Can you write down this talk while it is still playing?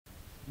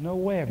No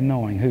way of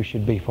knowing who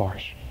should be for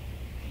us.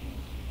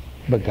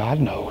 But God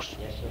knows.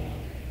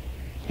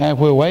 And if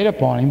we'll wait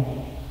upon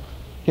Him,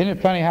 isn't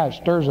it funny how it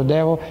stirs the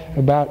devil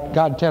about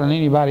God telling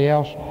anybody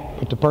else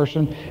but the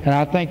person? And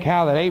I think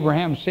how that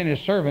Abraham sent his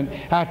servant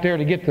out there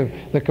to get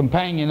the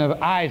companion of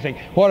Isaac.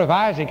 What if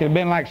Isaac had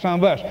been like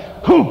some of us?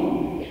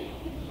 Whew!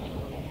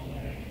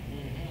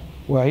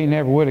 Well, he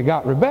never would have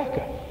got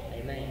Rebekah.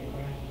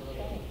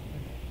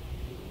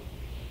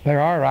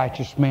 There are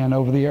righteous men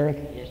over the earth.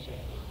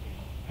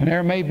 And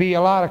there may be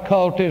a lot of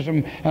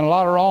cultism and a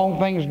lot of wrong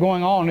things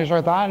going on this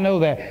earth. I know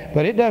that.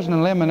 But it doesn't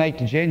eliminate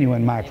the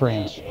genuine, my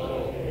friends.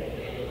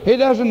 It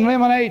doesn't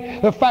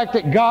eliminate the fact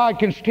that God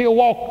can still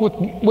walk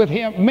with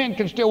Him. Men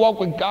can still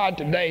walk with God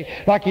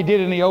today like He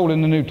did in the Old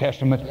and the New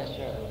Testament. Yes,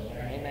 sir.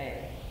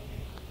 Amen.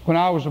 When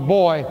I was a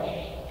boy,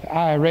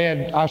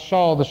 I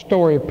saw the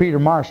story of Peter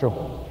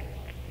Marshall.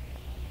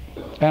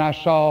 And I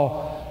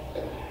saw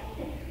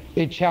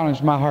it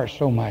challenged my heart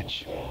so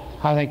much.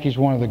 I think he's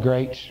one of the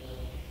greats.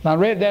 I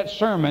read that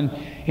sermon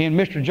in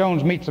Mr.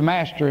 Jones Meets the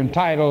Master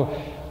entitled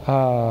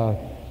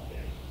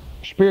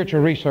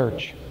Spiritual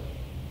Research.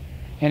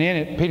 And in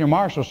it, Peter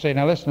Marshall said,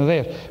 now listen to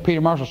this, Peter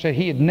Marshall said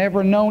he had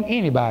never known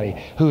anybody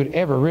who had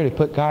ever really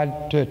put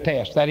God to a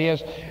test. That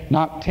is,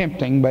 not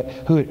tempting, but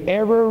who had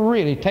ever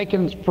really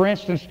taken, for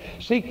instance,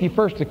 seek ye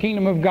first the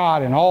kingdom of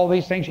God and all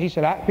these things. He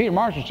said, Peter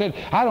Marshall said,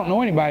 I don't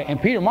know anybody.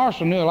 And Peter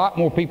Marshall knew a lot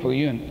more people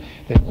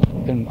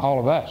than all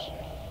of us.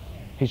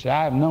 He said,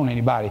 I haven't known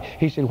anybody.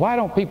 He said, why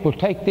don't people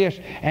take this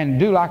and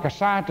do like a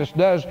scientist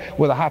does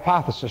with a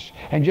hypothesis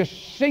and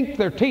just sink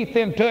their teeth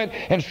into it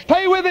and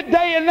stay with it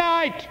day and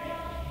night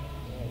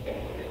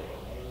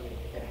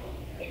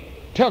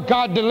till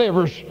God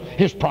delivers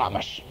His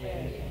promise.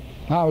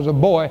 I was a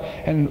boy,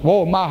 and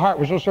whoa, my heart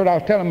was so sore. I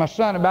was telling my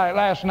son about it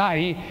last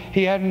night.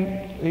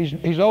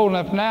 He's old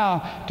enough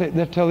now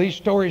till these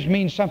stories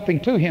mean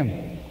something to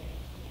him.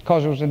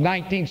 Because it was in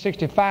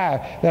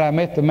 1965 that I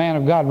met the man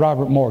of God,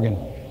 Robert Morgan.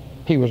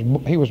 He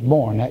was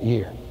born that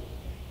year.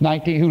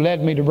 Who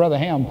led me to Brother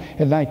Helm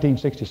in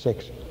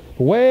 1966.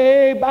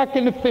 Way back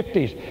in the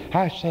 50s.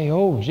 I say,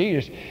 oh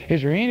Jesus,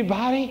 is there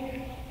anybody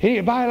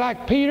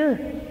like Peter?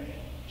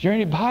 Is there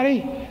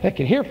anybody that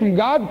can hear from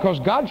God? Because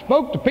God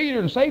spoke to Peter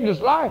and saved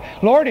his life.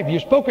 Lord, have you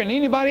spoken to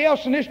anybody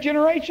else in this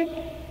generation?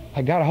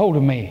 That got a hold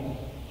of me.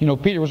 You know,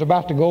 Peter was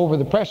about to go over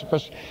the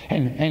precipice,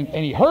 and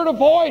he heard a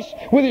voice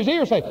with his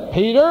ear say,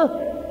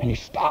 Peter, and he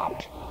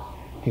stopped.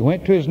 He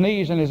went to his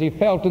knees, and as he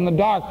felt in the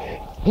dark,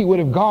 he would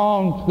have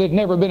gone. There'd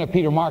never been a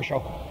Peter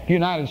Marshall,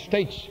 United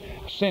States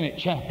Senate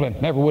chaplain.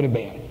 Never would have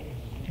been.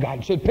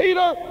 God said,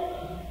 Peter,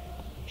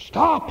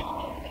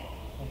 stop.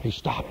 He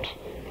stopped.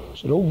 I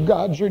said, oh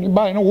God, is there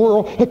anybody in the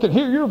world that can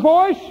hear your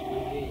voice?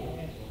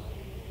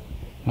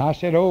 And I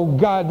said, oh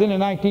God. Then in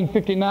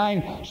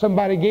 1959,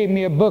 somebody gave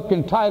me a book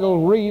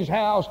entitled Rees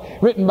House,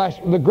 written by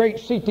the great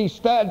C.T.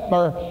 Studd,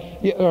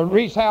 or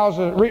Rees House,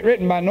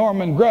 written by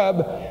Norman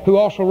Grubb, who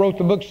also wrote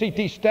the book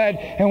C.T. Studd.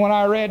 And when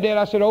I read that,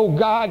 I said, oh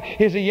God,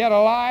 is he yet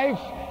alive?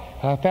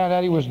 And I found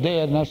out he was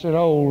dead, and I said,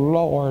 oh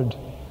Lord,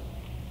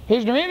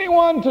 is there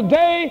anyone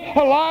today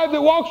alive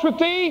that walks with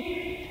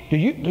thee? Do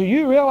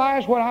you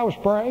realize what I was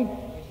praying?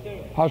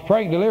 I was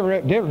praying,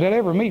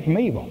 deliver me from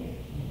evil.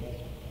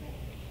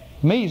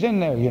 Me's in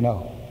there, you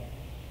know.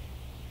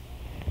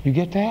 You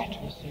get that?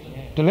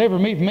 Deliver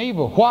me from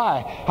evil.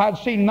 Why? I'd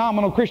seen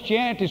nominal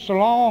Christianity so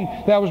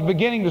long that I was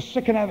beginning to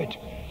sicken of it.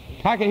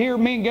 I could hear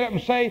men get up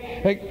and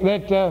say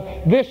that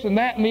this and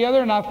that and the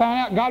other, and I found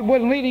out God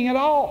wasn't leading at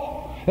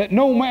all. That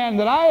no man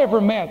that I ever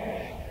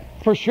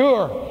met, for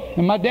sure.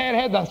 And my dad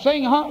had the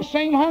same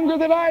hunger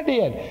that I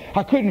did.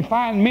 I couldn't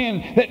find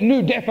men that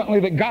knew definitely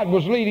that God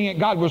was leading and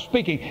God was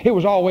speaking. It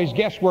was always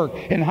guesswork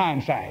in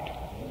hindsight.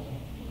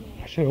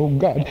 I said, oh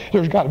God,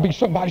 there's got to be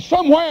somebody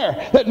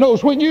somewhere that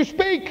knows when you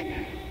speak.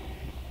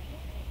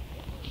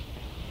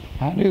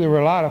 I knew there were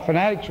a lot of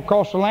fanatics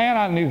across the land.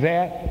 I knew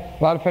that.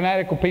 A lot of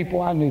fanatical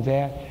people. I knew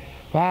that.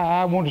 But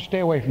I wanted to stay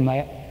away from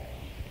that.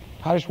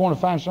 I just want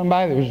to find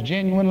somebody that was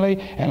genuinely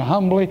and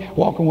humbly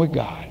walking with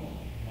God.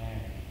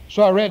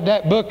 So I read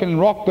that book and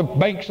walked the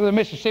banks of the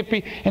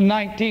Mississippi in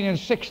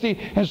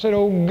 1960 and said,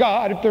 oh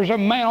God, if there's a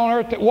man on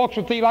earth that walks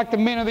with thee like the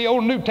men of the Old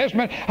and New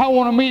Testament, I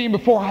want to meet him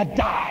before I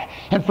die.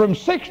 And from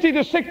 60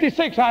 to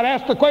 66, I'd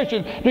ask the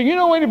question, do you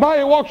know anybody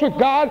that walks with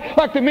God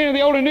like the men of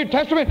the Old and New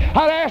Testament?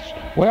 I'd ask,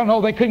 well,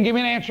 no, they couldn't give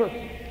me an answer.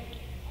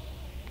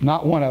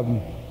 Not one of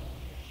them.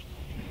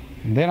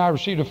 And then I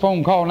received a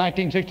phone call in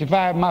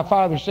 1965. My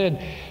father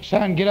said,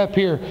 son, get up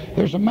here.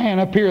 There's a man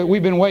up here that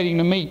we've been waiting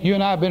to meet. You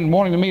and I have been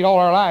wanting to meet all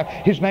our life.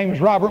 His name is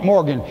Robert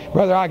Morgan.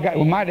 Brother,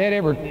 when my dad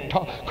ever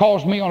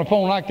calls me on the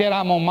phone like that,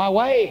 I'm on my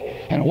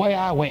way. And away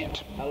I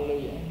went.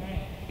 Hallelujah.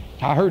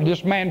 I heard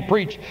this man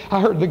preach.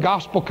 I heard the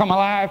gospel come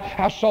alive.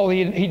 I saw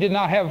he did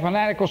not have a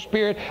fanatical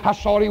spirit. I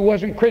saw he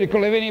wasn't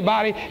critical of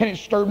anybody, and it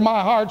stirred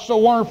my heart so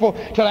wonderful.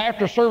 Till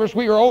after service,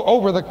 we were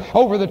over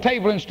the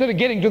table. Instead of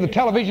getting to the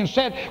television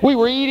set, we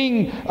were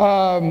eating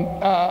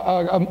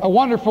a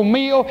wonderful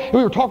meal.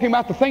 We were talking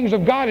about the things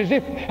of God as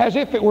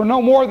if it were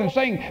no more than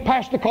saying,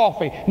 "Pass the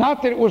coffee."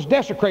 Not that it was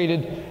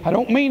desecrated. I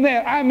don't mean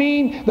that. I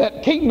mean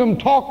that kingdom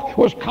talk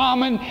was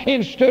common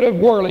instead of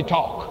worldly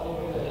talk.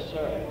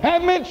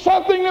 That meant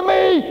something to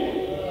me.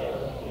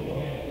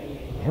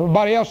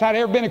 Everybody else I'd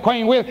ever been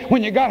acquainted with,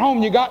 when you got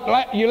home,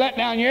 you let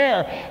down your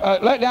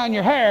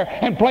hair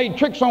and played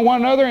tricks on one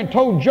another and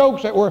told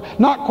jokes that were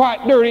not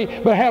quite dirty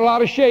but had a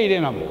lot of shade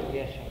in them.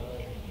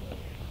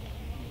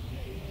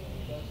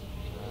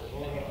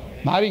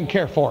 I didn't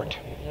care for it.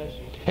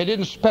 It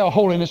didn't spell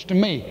holiness to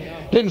me.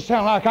 It didn't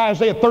sound like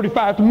Isaiah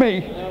 35 to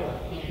me.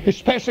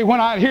 Especially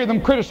when I'd hear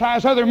them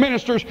criticize other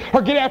ministers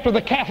or get after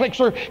the Catholics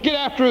or get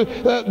after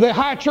the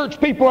high church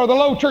people or the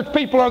low church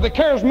people or the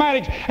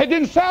charismatics. It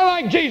didn't sound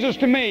like Jesus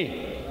to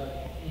me.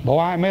 Boy,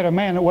 I met a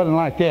man that wasn't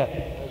like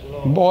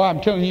that. Boy,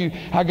 I'm telling you,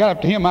 I got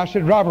up to him. I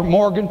said, "Robert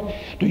Morgan,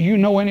 do you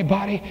know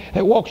anybody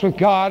that walks with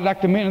God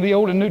like the men of the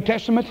Old and New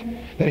Testament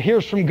that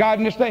hears from God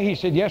in this day?" He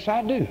said, "Yes,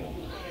 I do."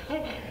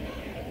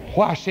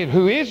 Well, I said,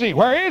 "Who is he?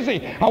 Where is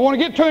he? I want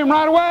to get to him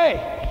right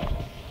away."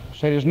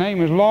 Said his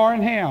name is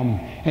Lauren Helm,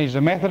 and he's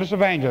a Methodist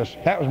evangelist.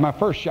 That was my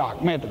first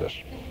shock, Methodist.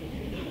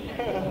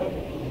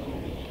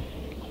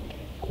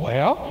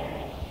 Well,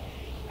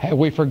 have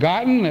we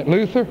forgotten that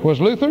Luther was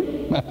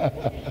Lutheran?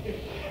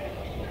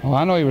 Well,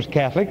 I know he was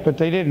Catholic, but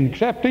they didn't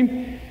accept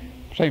him.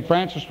 St.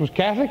 Francis was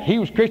Catholic. He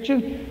was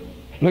Christian.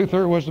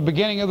 Luther was the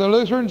beginning of the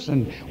Lutherans,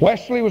 and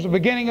Wesley was the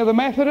beginning of the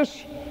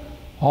Methodists.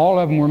 All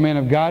of them were men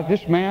of God.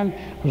 This man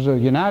was a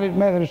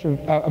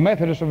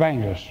Methodist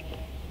evangelist.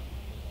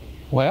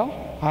 Well,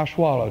 I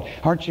swallowed.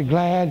 Aren't you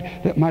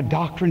glad that my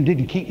doctrine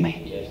didn't keep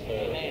me? Yes,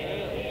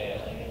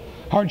 sir.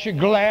 Aren't you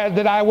glad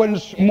that I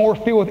wasn't more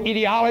filled with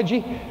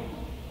ideology?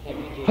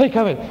 Think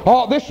of it.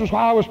 Oh, this is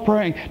why I was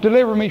praying.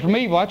 Deliver me from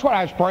evil. That's what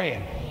I was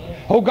praying.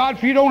 Oh, God,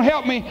 if you don't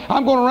help me,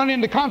 I'm going to run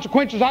into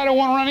consequences I don't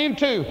want to run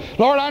into.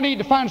 Lord, I need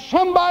to find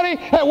somebody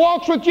that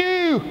walks with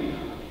you.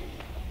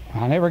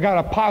 I never got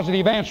a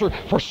positive answer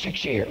for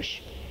 6 years.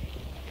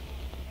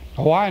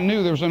 Oh, I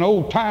knew there was an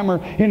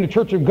old-timer in the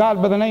Church of God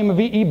by the name of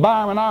E.E.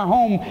 Byram, and our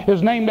home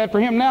is named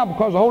after him now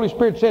because the Holy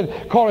Spirit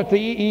said, call it the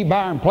E.E.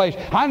 Byram place.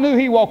 I knew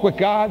he walked with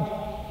God,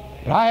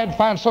 but I had to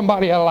find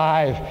somebody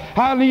alive.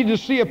 I needed to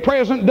see a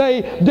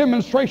present-day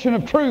demonstration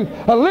of truth,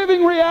 a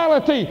living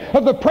reality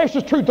of the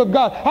precious truth of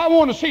God. I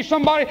want to see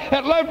somebody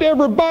that loved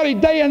everybody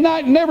day and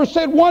night and never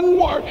said one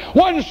word,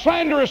 one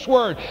slanderous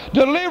word.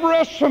 Deliver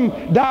us from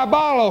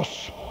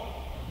diabolos.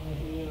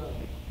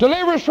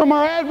 Deliver us from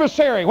our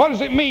adversary. What does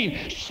it mean?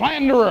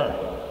 Slanderer.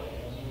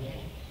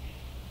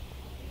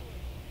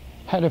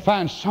 Had to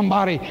find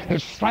somebody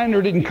that slander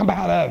didn't come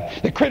out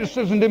of, that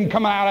criticism didn't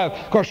come out of.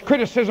 Of course,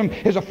 criticism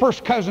is a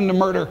first cousin to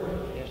murder.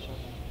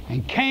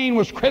 And Cain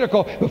was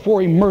critical before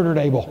he murdered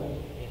Abel.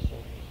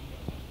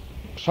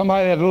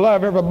 Somebody that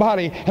loved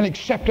everybody and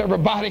accept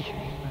everybody.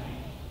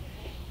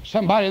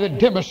 Somebody that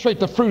demonstrates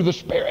the fruit of the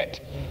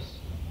Spirit.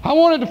 I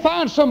wanted to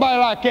find somebody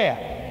like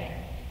that.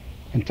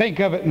 And think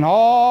of it, in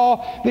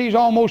all these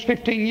almost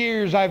 15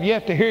 years, I've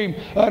yet to hear him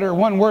utter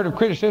one word of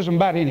criticism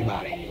about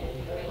anybody.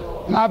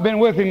 And I've been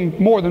with him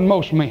more than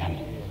most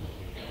men.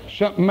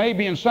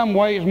 Maybe in some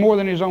ways more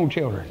than his own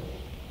children.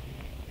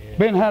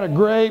 Ben had a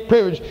great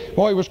privilege.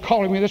 Boy, he was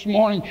calling me this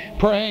morning,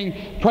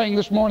 praying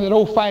this morning that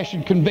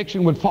old-fashioned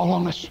conviction would fall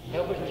on us.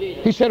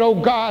 He said, "Oh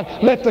God,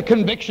 let the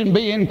conviction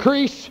be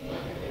increased."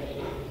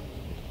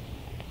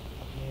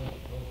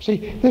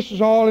 See, this is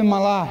all in my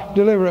life.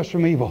 Deliver us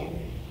from evil.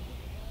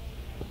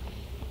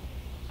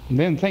 And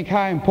then think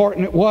how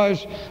important it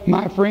was,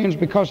 my friends,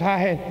 because I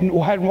hadn't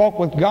walked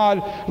with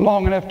God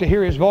long enough to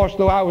hear His voice,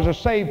 though I was a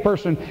saved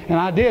person, and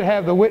I did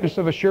have the witness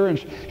of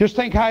assurance. Just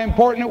think how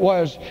important it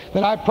was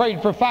that I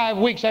prayed for 5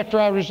 weeks after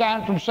I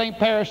resigned from St.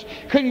 Paris,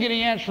 couldn't get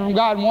any answer from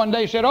God, and one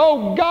day said,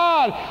 "Oh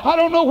God, I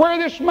don't know where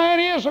this man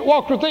is that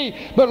walked with Thee,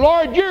 but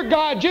Lord, you're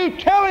God. You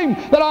tell him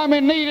that I'm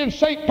in need in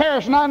St.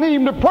 Paris, and I need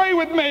him to pray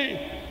with me."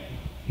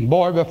 And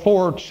boy,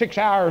 before 6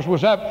 hours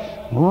was up,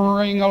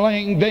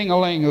 ring-a-ling,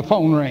 ding-a-ling, the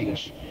phone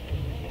rings.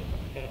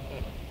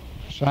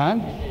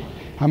 Son,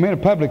 I'm in a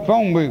public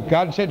phone booth.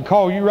 God said,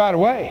 "Call you right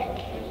away."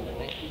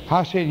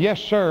 I said, "Yes,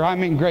 sir,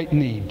 I'm in great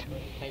need."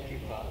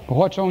 But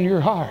what's on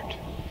your heart?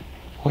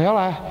 Well,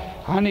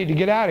 I need to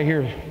get out of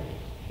here,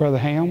 Brother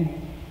Ham.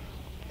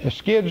 The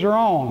skids are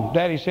on.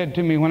 Daddy said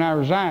to me when I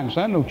resigned,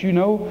 "Son, don't you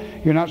know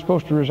you're not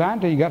supposed to resign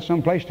until you got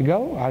someplace to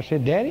go?" I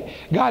said, "Daddy,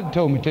 God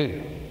told me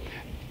to."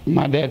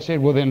 My dad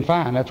said, "Well, then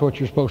fine, that's what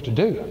you're supposed to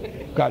do.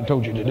 God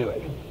told you to do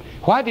it."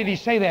 Why did He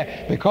say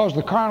that? Because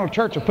the carnal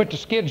church will put the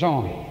skids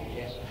on.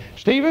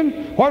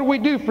 Stephen, what did we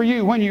do for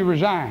you when you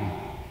resigned?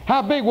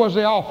 How big was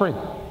the offering?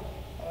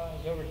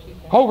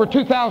 Over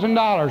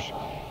 $2,000.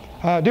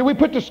 Did we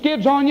put the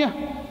skids on you? No.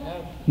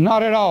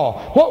 Not at all.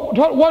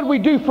 What did we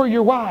do for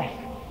your wife?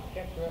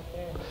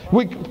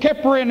 We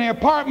kept her in the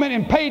apartment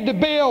and paid the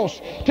bills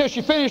till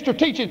she finished her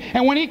teaching.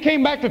 And when he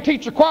came back to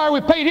teach the choir,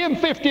 we paid him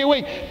 $50 a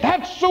week.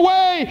 That's the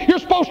way you're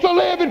supposed to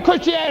live in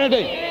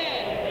Christianity.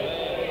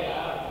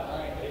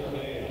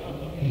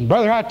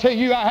 Brother, I tell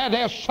you, I had to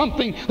have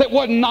something that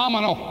wasn't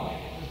nominal.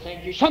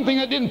 Something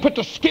that didn't put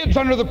the skids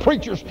under the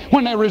preachers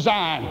when they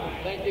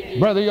resigned.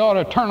 Brother, you ought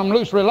to turn them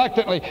loose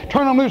reluctantly.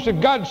 Turn them loose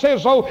if God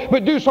says so,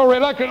 but do so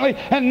reluctantly,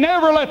 and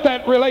never let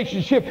that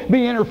relationship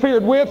be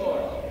interfered with.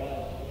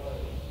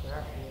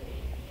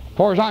 As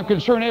far as I'm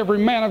concerned, every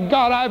man of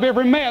God I've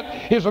ever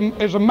met is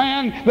a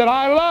man that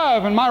I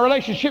love, and my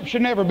relationship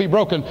should never be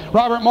broken.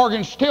 Robert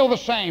Morgan's still the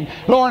same.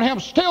 Lauren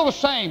Helm's still the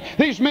same.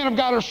 These men of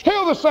God are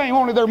still the same,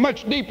 only they're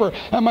much deeper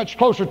and much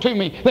closer to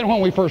me than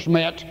when we first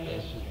met.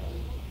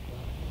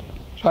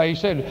 So he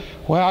said,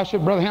 well, I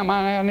said, Brother Helm,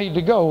 I need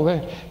to go.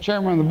 The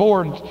chairman of the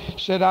board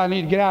said, I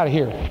need to get out of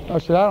here. I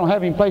said, I don't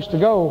have any place to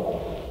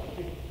go.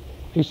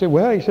 He said,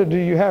 well, do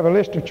you have a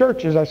list of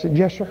churches? I said,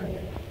 yes, sir.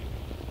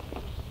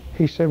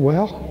 He said,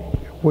 well,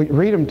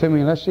 read them to me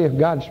and let's see if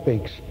God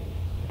speaks.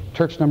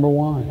 Church number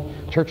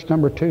 1, church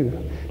number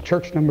 2,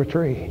 church number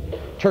 3,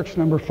 church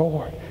number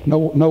 4.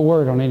 No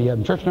word on any of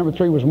them. Church number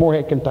 3 was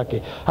Moorhead,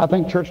 Kentucky. I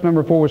think church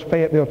number 4 was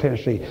Fayetteville,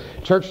 Tennessee.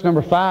 Church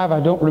number 5,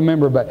 I don't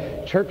remember,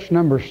 but church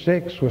number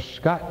 6 was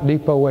Scott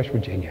Depot, West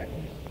Virginia.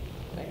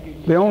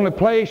 The only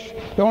place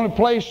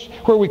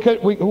where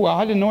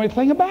I didn't know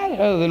anything about it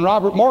other than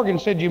Robert Morgan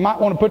said you might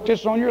want to put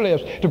this on your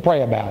list to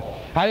pray about.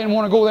 I didn't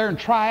want to go there and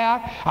try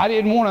out. I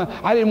didn't want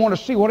to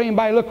see what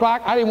anybody looked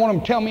like. I didn't want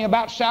them to tell me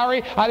about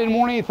salary. I didn't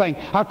want anything.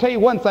 I'll tell you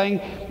one thing,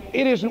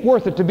 it isn't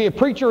worth it to be a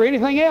preacher or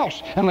anything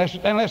else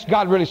unless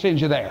God really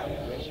sends you there.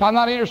 I'm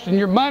not interested in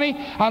your money.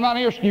 I'm not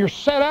interested in your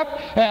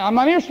setup. I'm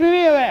not interested in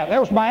any of that. That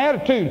was my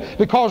attitude.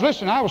 Because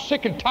listen, I was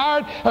sick and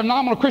tired of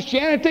nominal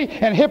Christianity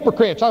and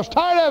hypocrites. I was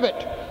tired of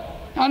it.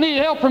 I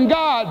needed help from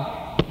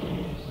God.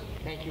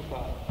 Thank you,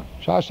 Father.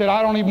 So I said,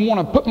 I don't even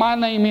want to put my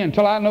name in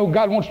until I know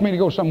God wants me to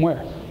go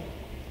somewhere.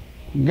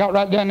 Got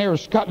right down there with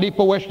Scott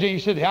Depot, West Virginia.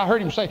 He said, I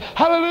heard him say,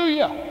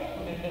 hallelujah.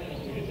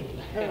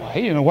 Well,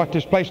 he didn't know what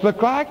this place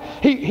looked like.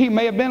 He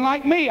may have been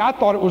like me. I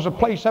thought it was a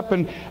place up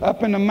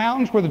in the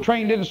mountains where the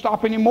train didn't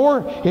stop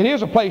anymore. It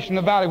is a place in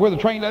the valley where the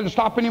train doesn't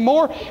stop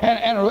anymore.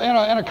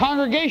 And a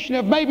congregation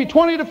of maybe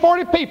 20 to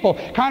 40 people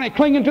kind of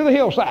clinging to the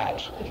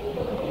hillsides.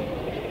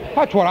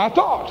 That's what I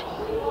thought.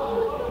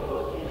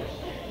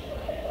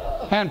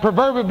 And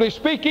proverbially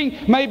speaking,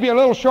 maybe a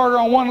little shorter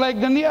on one leg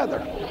than the other.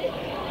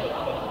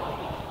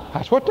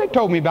 That's what they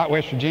told me about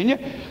West Virginia.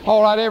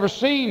 All I'd ever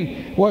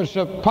seen was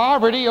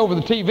poverty over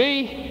the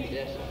TV.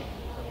 Yes,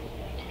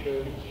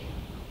 sir.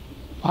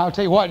 I'll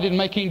tell you what, it didn't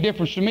make any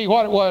difference to me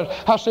what it was.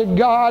 I said,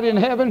 God in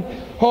heaven,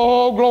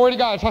 oh, glory to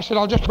God. So I said,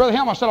 Brother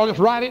Helm, I'll just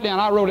write it down.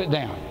 I wrote it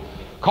down.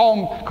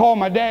 Called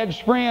my dad's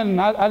friend.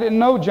 I didn't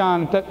know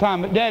John at that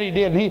time, but Daddy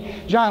did.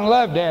 And John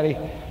loved Daddy.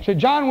 I said,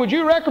 John, would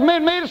you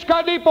recommend me to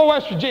Scott Depot,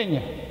 West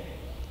Virginia?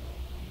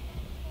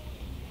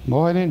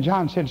 Boy, then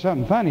John said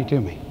something funny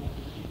to me.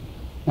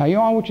 Now,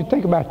 I want you to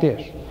think about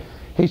this.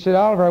 He said,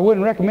 Oliver, I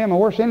wouldn't recommend my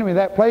worst enemy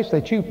that place.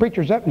 They chew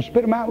preachers up and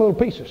spit them out in little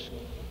pieces.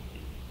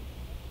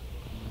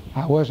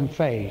 I wasn't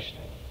fazed.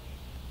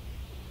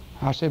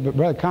 I said, but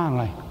Brother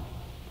Conley,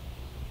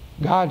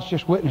 God's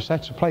just witnessed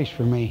that's a place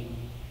for me.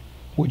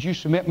 Would you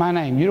submit my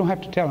name? You don't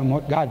have to tell him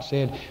what God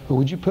said, but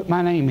would you put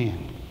my name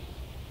in?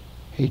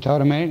 He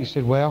thought a minute. He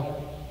said,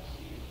 well,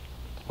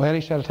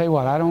 he said, I'll tell you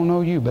what, I don't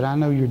know you, but I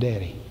know your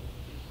daddy.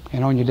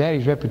 And on your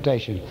daddy's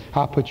reputation,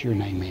 I'll put your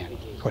name in.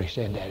 That's what he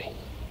said, Daddy.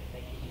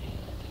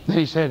 Then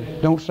he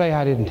said, don't say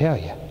I didn't tell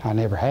you. I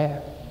never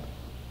have.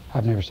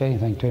 I've never said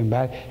anything to him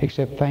about it,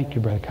 except thank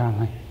you, Brother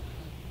Conley.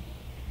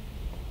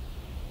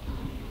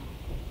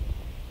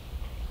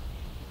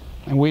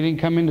 And we didn't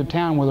come into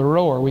town with a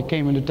roar. We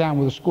came into town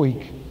with a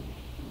squeak.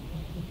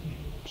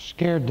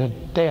 Scared to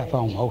death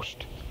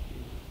almost.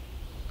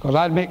 Because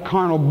I'd met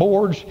carnal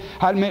boards.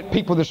 I'd met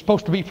people that's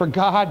supposed to be for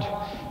God.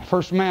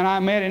 First man I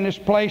met in this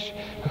place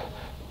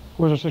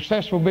was a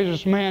successful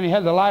businessman. He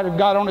had the light of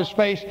God on his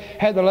face,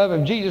 had the love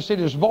of Jesus in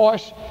his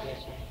voice.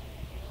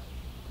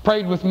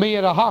 Prayed with me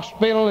at a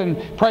hospital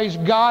and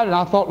praised God. And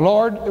I thought,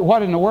 Lord,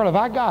 what in the world have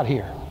I got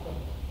here?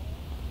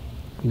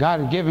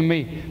 God had given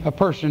me a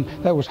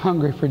person that was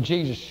hungry for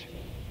Jesus.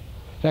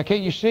 Now,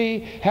 can you see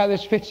how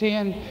this fits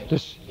in?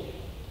 Just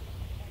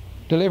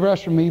deliver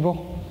us from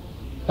evil.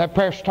 That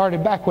prayer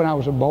started back when I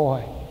was a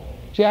boy.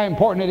 See how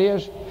important it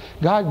is?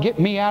 God, get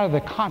me out of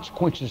the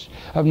consequences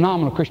of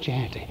nominal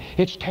Christianity.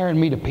 It's tearing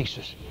me to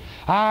pieces.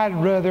 I'd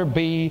rather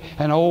be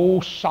an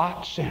old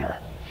sot sinner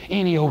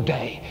any old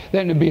day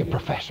than to be a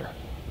professor.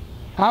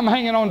 I'm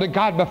hanging on to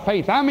God by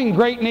faith. I'm in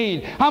great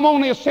need. I'm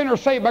only a sinner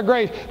saved by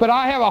grace, but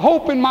I have a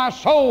hope in my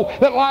soul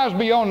that lies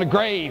beyond the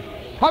grave.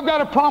 I've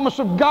got a promise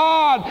of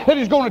God that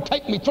He's going to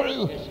take me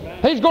through.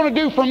 He's going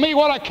to do for me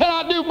what I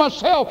cannot do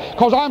myself,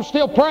 because I'm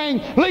still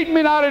praying, lead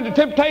me not into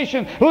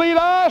temptation. Lead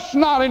us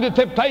not into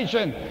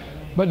temptation,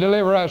 but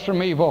deliver us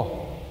from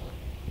evil.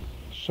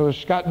 So it's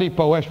Scott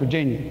Depot, West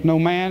Virginia. No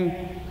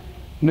man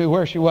knew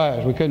where she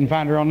was. We couldn't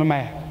find her on the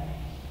map.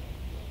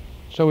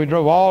 So we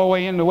drove all the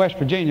way into West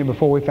Virginia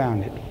before we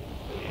found it.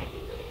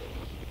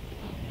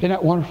 Isn't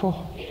that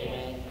wonderful?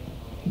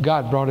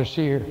 God brought us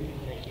here.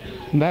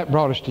 And that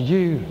brought us to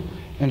you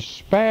and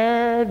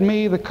spared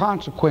me the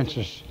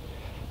consequences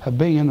of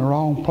being in the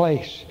wrong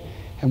place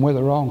and with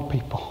the wrong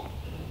people.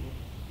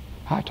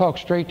 I talk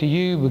straight to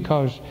you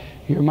because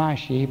you're my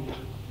sheep.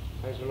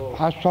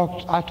 I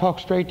talk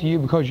straight to you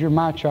because you're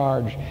my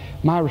charge,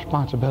 my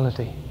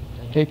responsibility.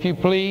 If you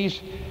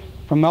please,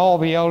 from all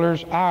the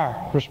elders,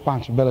 our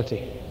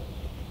responsibility.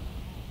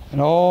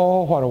 And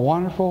oh, what a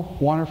wonderful,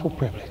 wonderful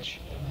privilege.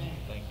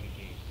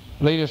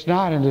 Lead us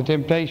not into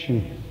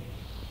temptation,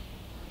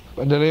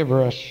 but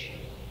deliver us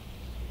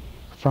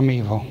from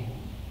evil.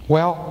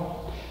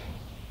 Well,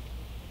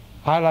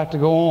 I'd like to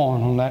go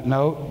on that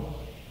note,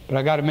 but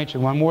I got to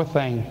mention one more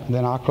thing, and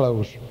then I'll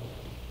close.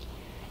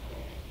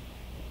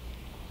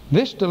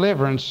 This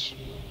deliverance,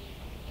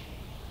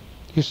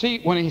 you see,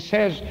 when he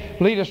says,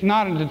 lead us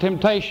not into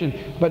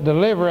temptation, but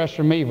deliver us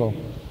from evil,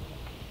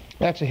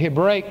 that's a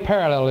Hebraic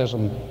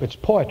parallelism. It's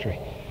poetry.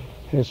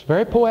 It's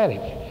very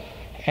poetic.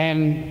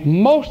 And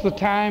most of the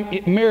time,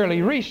 it merely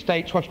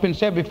restates what's been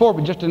said before,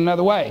 but just in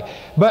another way.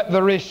 But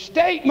the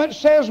restatement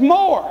says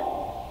more.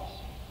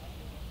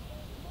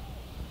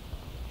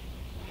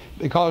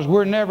 Because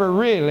we're never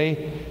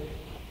really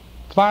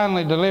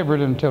finally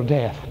delivered until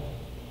death.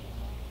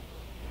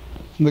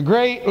 The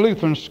great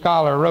Lutheran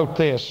scholar wrote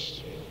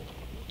this: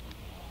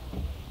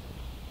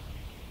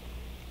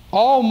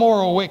 all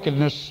moral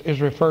wickedness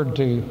is referred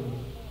to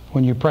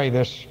when you pray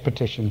this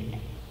petition,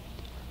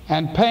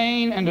 and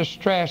pain and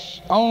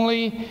distress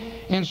only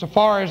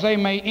insofar as they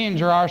may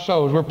injure our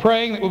souls. We're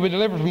praying that we'll be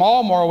delivered from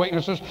all moral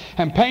weaknesses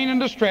and pain and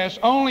distress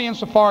only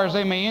insofar as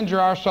they may injure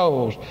our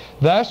souls.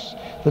 Thus,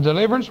 the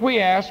deliverance we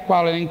ask,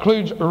 while it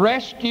includes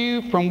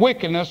rescue from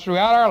wickedness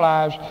throughout our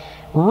lives,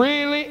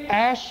 really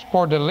asks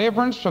for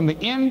deliverance from the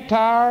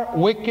entire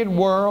wicked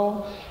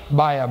world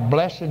by a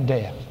blessed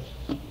death.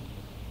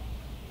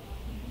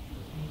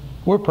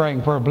 We're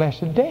praying for a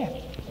blessed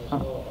death.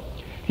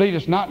 Lead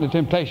us not into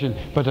temptation,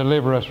 but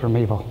deliver us from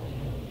evil.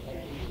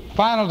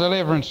 Final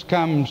deliverance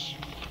comes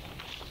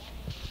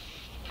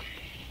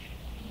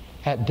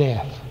at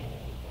death.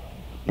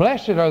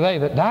 Blessed are they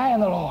that die in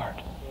the Lord.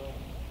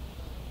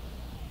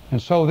 And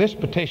so this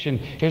petition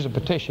is a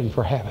petition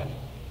for heaven.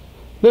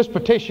 This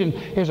petition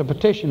is a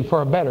petition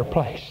for a better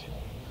place.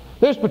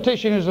 This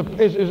petition is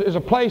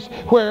a place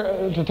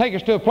where, to take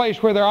us to a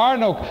place where there are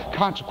no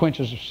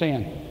consequences of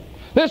sin.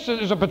 This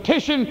is a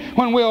petition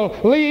when we'll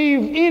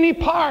leave any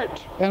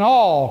part and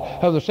all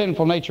of the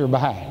sinful nature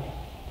behind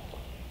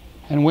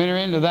and enter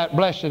into that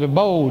blessed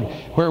abode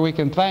where we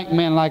can thank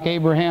men like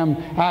Abraham,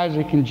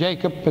 Isaac, and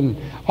Jacob, and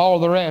all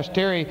the rest.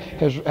 Terry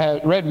has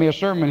read me a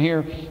sermon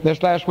here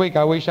this last week.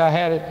 I wish I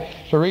had it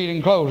to read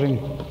in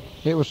closing.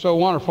 It was so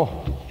wonderful.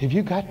 Have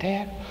you got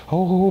that?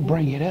 Oh,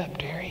 bring it up,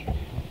 Terry.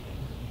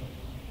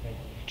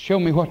 Show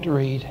me what to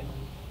read.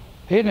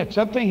 Isn't it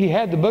something? He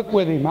had the book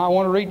with him. I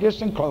want to read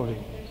this in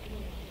closing,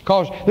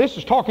 because this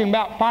is talking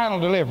about final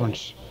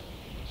deliverance.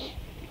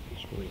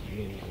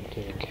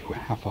 Okay, well,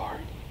 how far?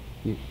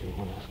 You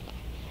want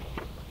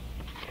to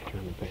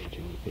turn the page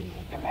and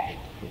Amen.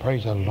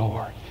 Praise the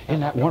Lord.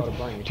 Isn't that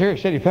wonderful? Terry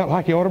said he felt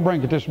like he ought to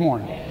bring it this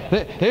morning.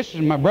 This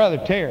is my brother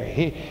Terry.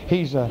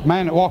 He's a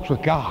man that walks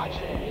with God.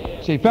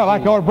 So he felt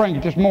like I ought to bring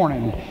it this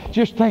morning.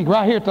 Just think,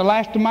 right here at the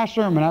last of my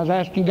sermon, I was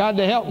asking God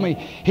to help me.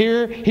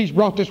 Here, he's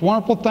brought this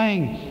wonderful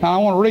thing. Now,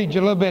 I want to read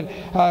you a little bit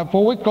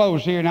before we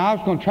close here. Now, I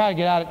was going to try to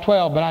get out at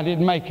 12, but I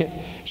didn't make it.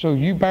 So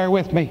you bear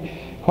with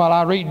me while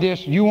I read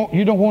this. You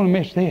don't want to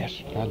miss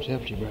this. God's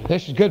helped you, brother.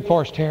 This is good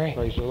for us, Terry.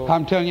 Praise the Lord.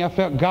 I'm telling you, I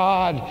felt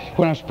God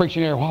when I was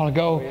preaching there a while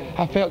ago.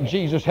 I felt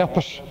Jesus help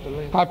us.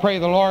 I pray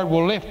the Lord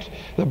will lift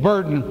the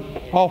burden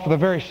off of the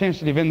very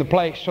sensitive in the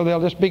place, so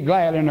they'll just be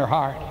glad in their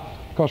heart,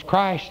 because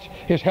Christ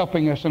is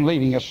helping us and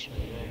leading us.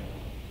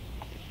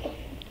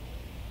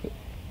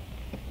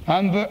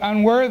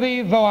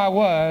 Unworthy though I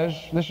was,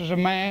 this is a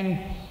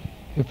man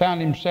who found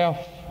himself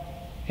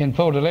in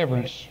full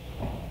deliverance.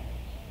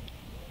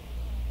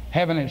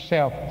 Heaven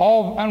itself.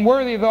 All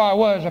unworthy though I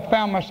was, I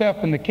found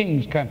myself in the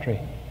King's country.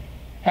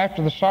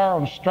 After the sorrow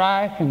and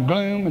strife and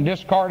gloom and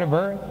discord of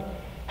earth,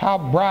 how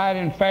bright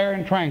and fair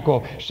and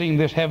tranquil seemed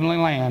this heavenly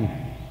land.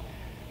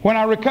 When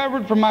I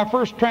recovered from my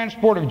first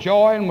transport of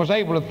joy and was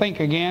able to think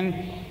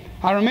again,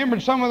 I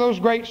remembered some of those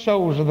great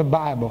souls of the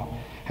Bible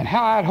and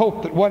how I'd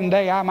hoped that one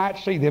day I might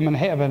see them in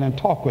heaven and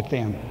talk with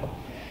them.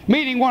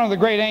 Meeting one of the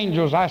great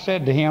angels, I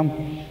said to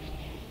him,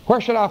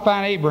 "Where should I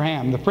find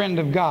Abraham, the friend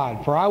of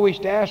God? For I wish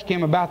to ask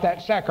him about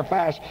that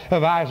sacrifice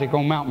of Isaac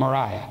on Mount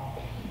Moriah."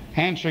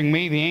 Answering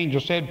me, the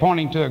angel said,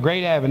 pointing to a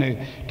great avenue,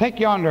 "Take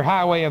yonder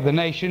highway of the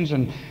nations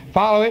and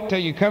follow it till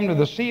you come to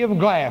the sea of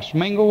glass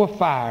mingled with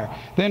fire.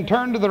 Then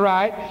turn to the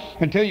right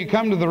until you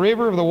come to the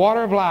river of the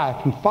water of life,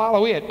 and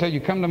follow it till you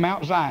come to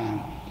Mount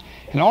Zion.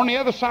 And on the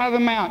other side of the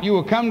mount you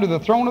will come to the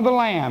throne of the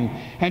Lamb,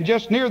 and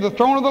just near the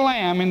throne of the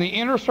Lamb in the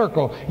inner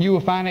circle you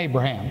will find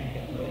Abraham."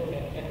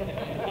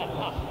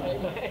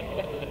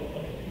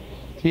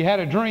 He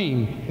had a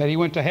dream that he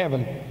went to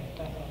heaven.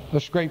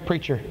 this great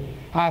preacher.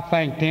 I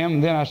thanked him,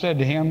 and then I said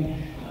to him,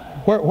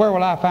 where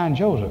will I find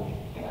Joseph?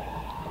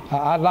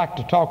 I'd like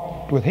to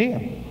talk with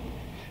him.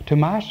 To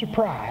my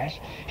surprise,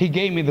 he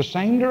gave me the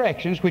same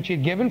directions which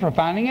he'd given for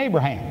finding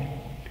Abraham.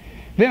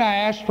 Then I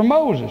asked for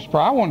Moses, for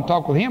I want to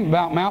talk with him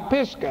about Mount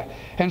Pisgah,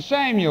 and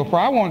Samuel, for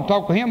I want to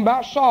talk with him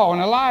about Saul,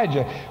 and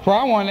Elijah, for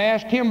I wanted to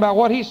ask him about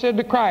what he said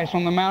to Christ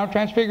on the Mount of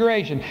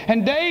Transfiguration,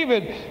 and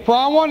David, for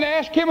I wanted to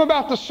ask him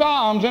about the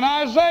Psalms, and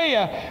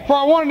Isaiah, for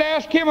I wanted to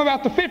ask him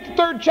about the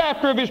 53rd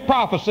chapter of his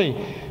prophecy,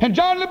 and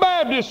John the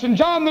Baptist, and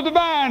John the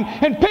Divine,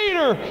 and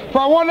Peter, for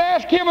I wanted to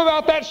ask him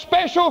about that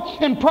special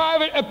and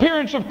private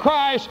appearance of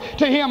Christ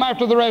to him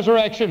after the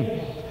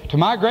resurrection. To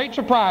my great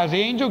surprise,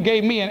 the angel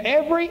gave me in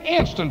every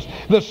instance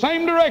the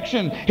same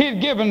direction he had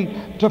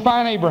given to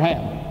find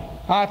Abraham.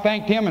 I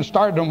thanked him and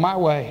started on my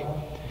way.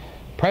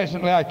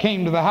 Presently I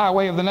came to the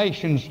highway of the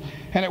nations,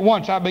 and at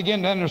once I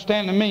began to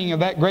understand the meaning of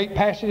that great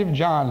passage of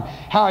John,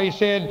 how he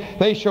said,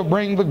 they shall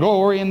bring the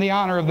glory and the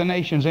honor of the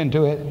nations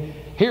into it.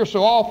 Here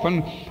so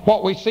often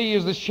what we see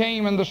is the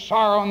shame and the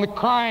sorrow and the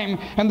crime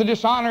and the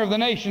dishonor of the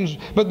nations.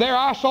 But there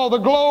I saw the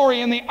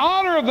glory and the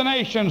honor of the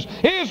nations.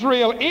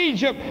 Israel,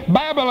 Egypt,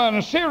 Babylon,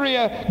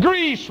 Assyria,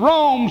 Greece,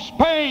 Rome,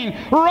 Spain,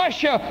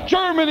 Russia,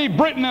 Germany,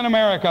 Britain, and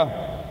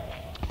America.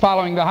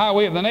 Following the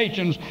highway of the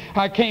nations,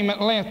 I came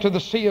at length to the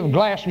sea of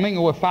glass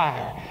mingled with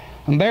fire.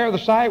 And there the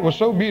sight was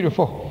so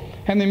beautiful,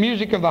 and the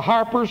music of the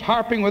harpers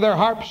harping with their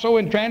harps so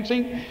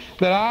entrancing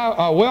that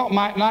I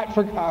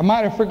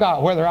might have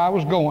forgot whether I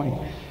was going.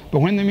 But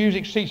when the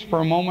music ceased for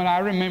a moment, I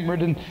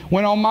remembered and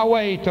went on my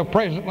way till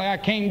presently I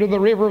came to the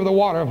river of the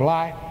water of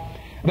life.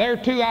 There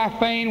too I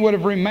fain would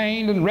have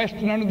remained and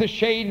rested under the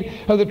shade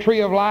of the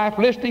tree of life,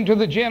 listening to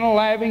the gentle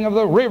laving of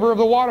the river of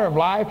the water of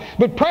life.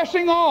 But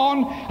pressing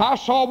on, I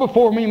saw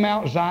before me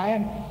Mount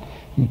Zion.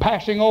 And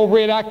passing over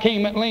it, I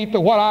came at length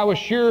to what I was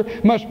sure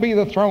must be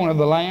the throne of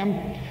the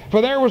Lamb.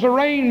 For there was a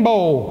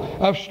rainbow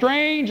of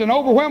strange and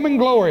overwhelming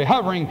glory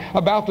hovering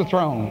about the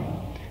throne.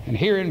 And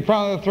here in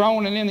front of the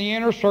throne and in the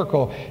inner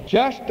circle,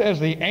 just as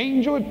the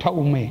angel had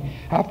told me,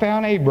 I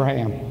found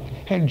Abraham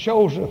and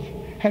Joseph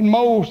and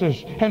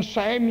Moses and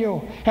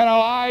Samuel and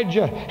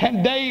Elijah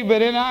and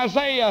David and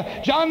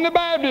Isaiah, John the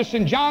Baptist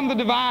and John the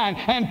Divine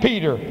and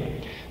Peter.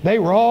 They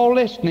were all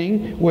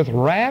listening with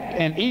rapt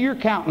and eager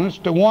countenance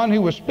to one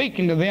who was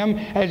speaking to them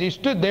as he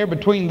stood there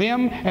between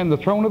them and the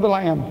throne of the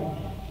Lamb.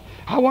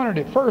 I wondered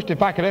at first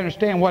if I could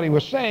understand what he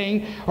was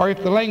saying, or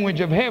if the language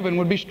of heaven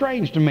would be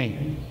strange to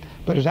me.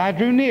 But as I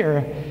drew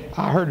near,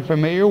 I heard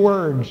familiar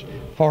words,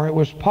 for it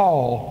was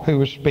Paul who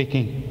was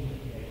speaking.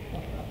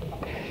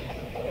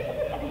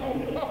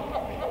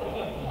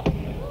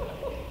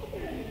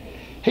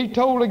 He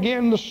told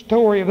again the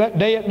story of that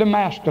day at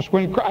Damascus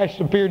when Christ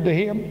appeared to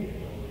him.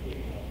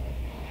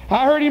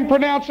 I heard him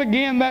pronounce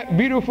again that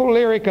beautiful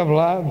lyric of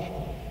love.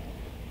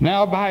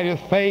 Now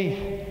abideth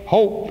faith,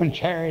 hope, and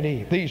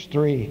charity, these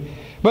three.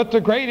 But the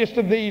greatest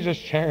of these is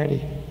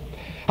charity.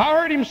 I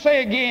heard him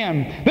say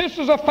again, this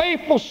is a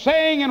faithful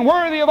saying and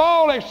worthy of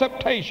all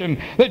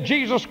acceptation, that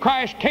Jesus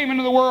Christ came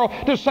into the world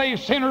to save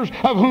sinners,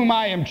 of whom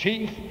I am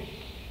chief.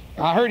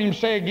 I heard him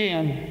say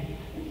again,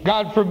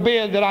 God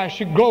forbid that I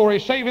should glory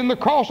save in the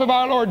cross of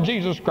our Lord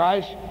Jesus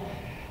Christ.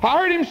 I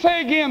heard him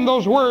say again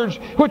those words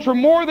which were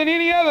more than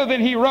any other that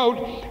he wrote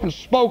and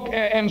spoke,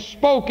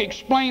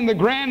 explained the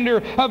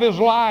grandeur of his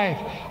life.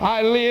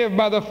 I live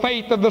by the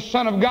faith of the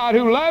Son of God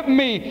who loved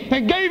me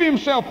and gave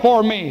himself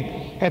for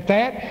me. At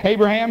that,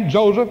 Abraham,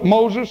 Joseph,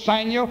 Moses,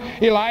 Samuel,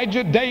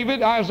 Elijah,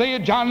 David, Isaiah,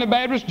 John the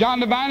Baptist, John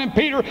the Divine, and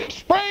Peter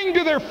sprang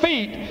to their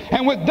feet.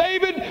 And with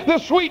David, the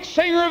sweet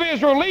singer of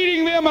Israel,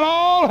 leading them in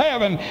all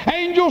heaven,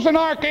 angels and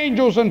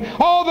archangels and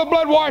all the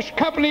blood-washed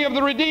company of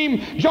the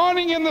redeemed,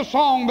 joining in the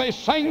song, they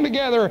sang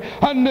together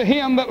unto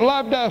him that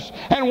loved us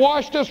and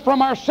washed us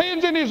from our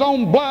sins in his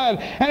own blood,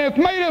 and hath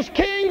made us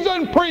kings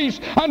and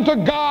priests unto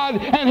God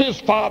and his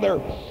Father.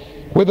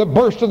 With a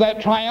burst of that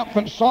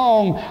triumphant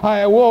song, I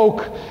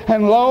awoke,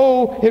 and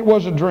lo, it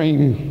was a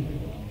dream.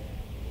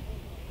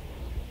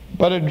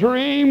 But a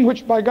dream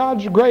which by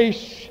God's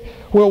grace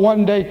will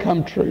one day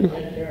come true.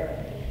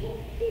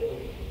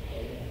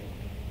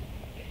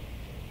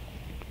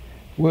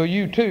 Will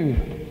you too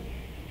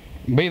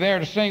be there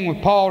to sing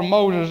with Paul and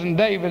Moses and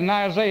David and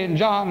Isaiah and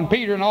John and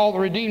Peter and all the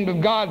redeemed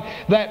of God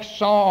that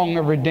song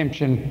of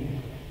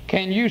redemption?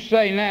 Can you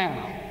say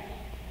now,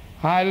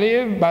 I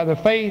live by the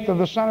faith of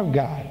the Son of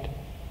God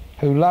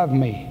who loved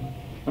me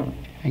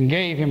and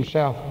gave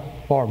himself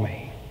for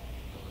me?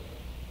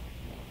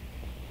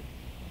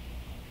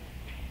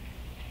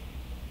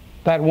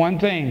 That one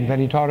thing that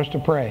he taught us to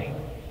pray,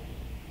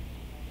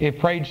 if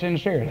prayed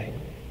sincerely,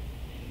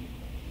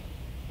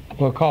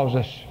 will cause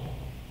us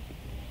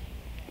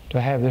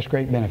to have this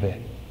great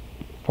benefit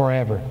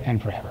forever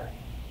and forever.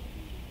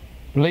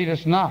 Lead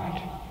us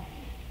not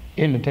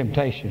into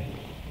temptation,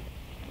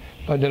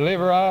 but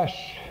deliver us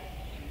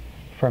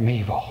from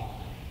evil.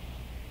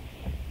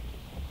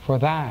 For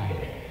thine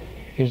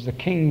is the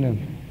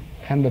kingdom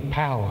and the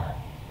power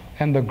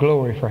and the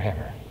glory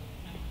forever.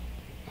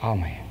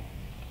 Amen.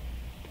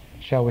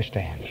 Shall we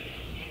stand?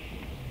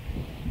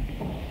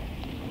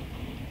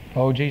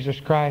 Oh, Jesus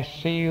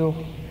Christ, seal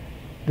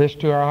this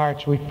to our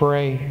hearts, we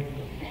pray.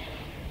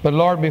 But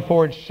Lord,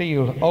 before it's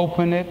sealed,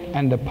 open it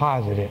and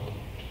deposit it,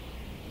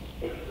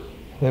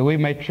 that we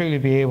may truly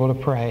be able to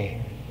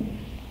pray.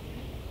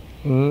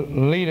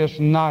 Lead us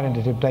not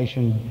into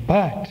temptation,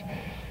 but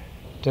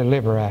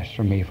deliver us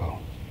from evil.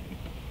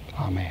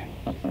 Amen.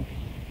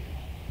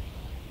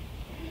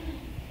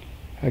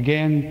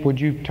 Again, would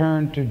you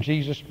turn to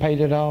Jesus,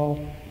 paid it all?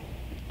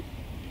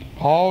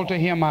 All to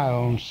Him I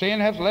own. Sin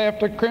hath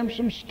left a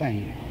crimson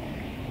stain,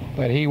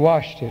 but He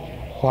washed it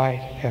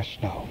white as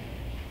snow.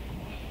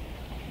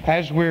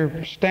 As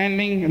we're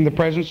standing in the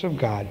presence of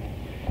God,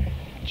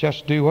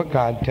 just do what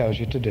God tells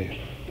you to do.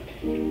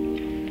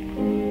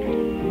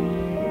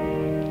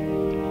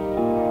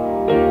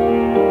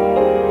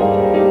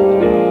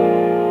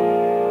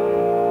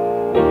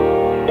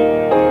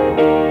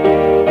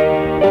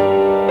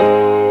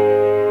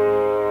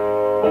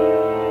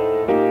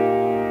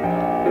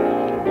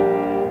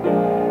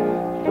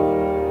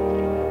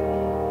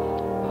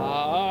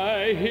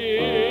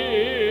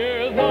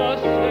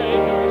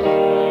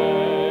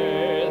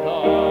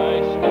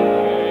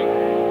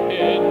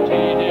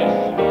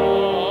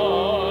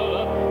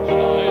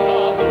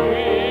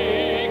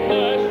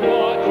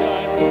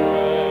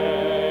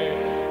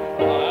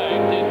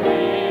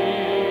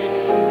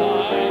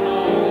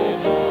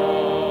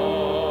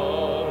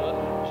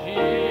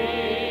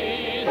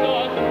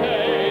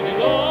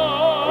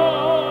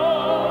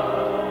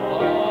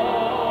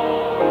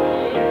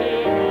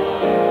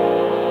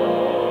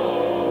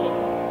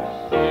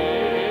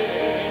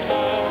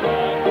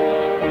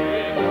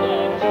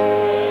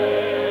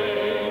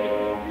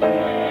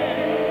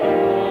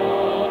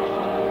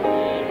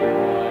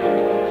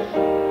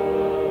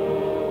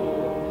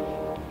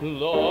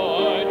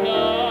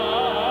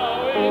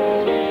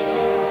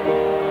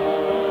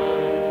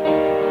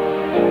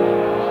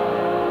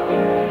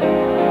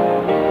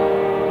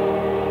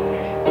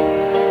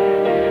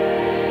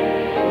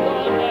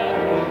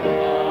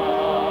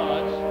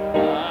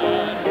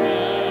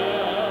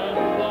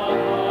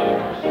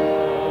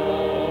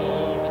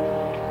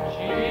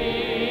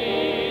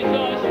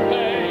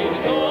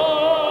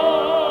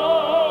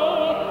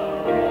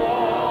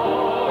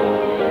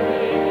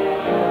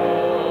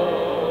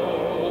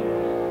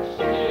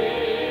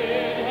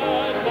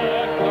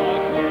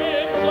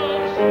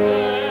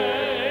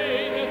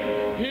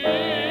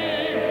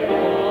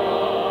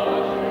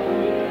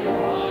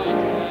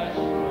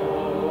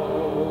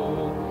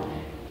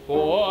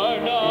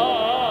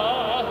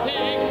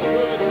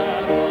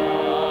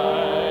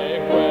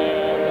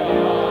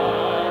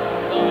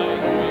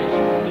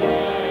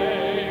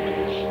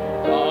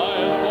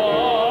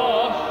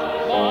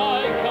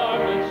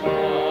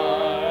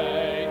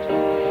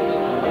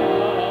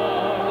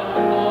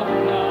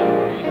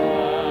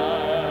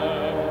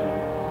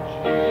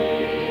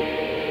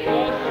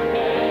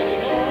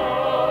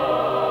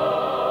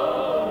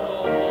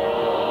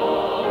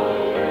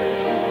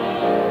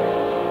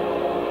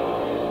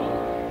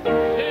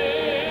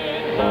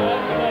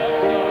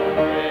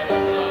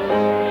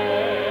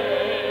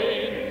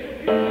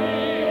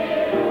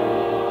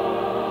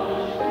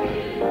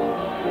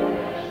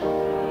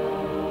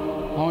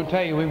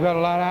 Tell you, we've got a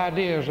lot of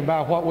ideas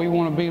about what we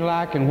want to be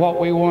like and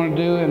what we want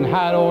to do and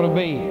how it ought to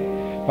be.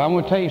 But I'm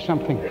going to tell you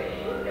something.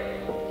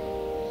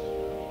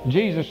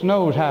 Jesus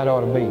knows how it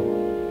ought to be.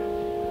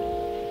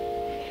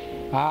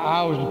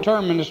 I was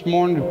determined this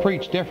morning to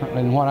preach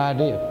differently than what I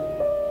did.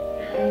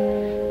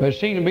 But it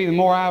seemed to be the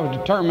more I was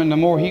determined, the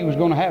more He was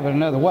going to have it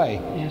another way.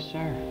 Yes,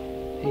 sir.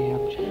 He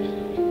helped you.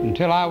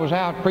 Until I was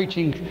out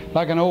preaching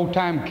like an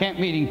old-time camp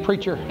meeting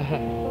preacher.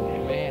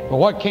 But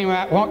what came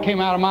out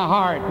of my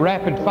heart,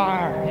 rapid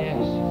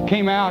fire,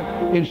 came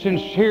out in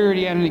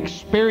sincerity and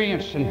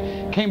experience,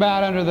 and came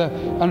out under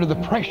the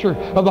pressure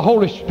of the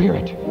Holy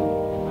Spirit.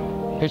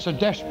 It's a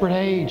desperate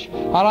age.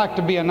 I like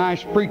to be a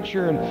nice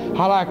preacher, and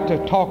I like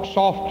to talk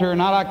softer,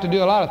 and I like to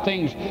do a lot of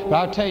things. But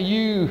I'll tell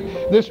you,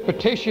 this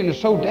petition is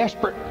so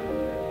desperate.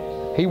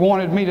 He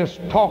wanted me to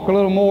talk a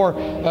little more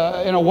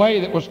in a way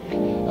that was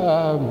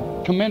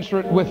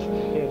commensurate with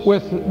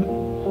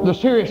the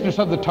seriousness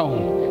of the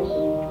tone.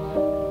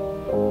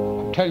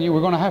 I'm telling you,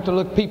 we're going to have to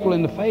look people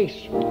in the face.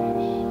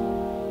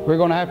 We're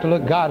going to have to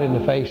look God in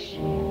the face.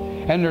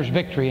 And there's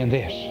victory in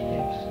this.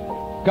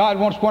 God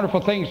wants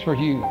wonderful things for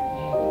you.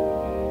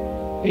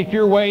 If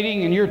you're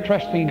waiting and you're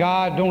trusting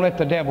God, don't let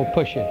the devil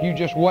push you. You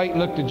just wait and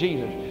look to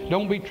Jesus.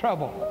 Don't be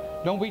troubled.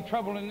 Don't be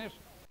troubled in this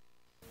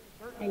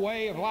certain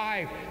way of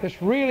life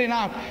that's really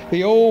not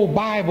the old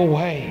Bible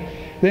way.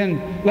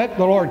 Then let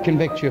the Lord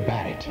convict you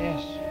about it.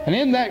 Yes. And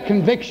in that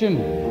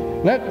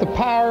conviction, let the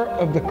power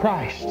of the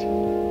Christ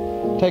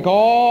take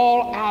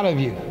all out of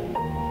you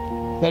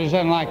that is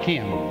unlike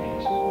Him.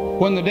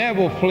 When the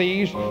devil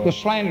flees, the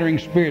slandering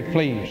spirit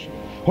flees.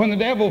 When the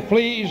devil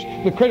flees,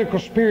 the critical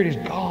spirit is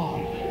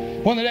gone.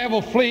 When the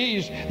devil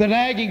flees, the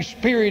nagging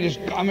spirit is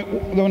gone.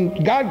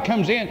 When God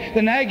comes in,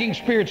 the nagging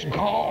spirit's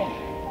gone.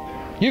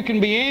 You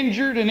can be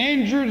injured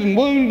and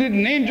wounded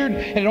and injured,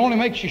 and it only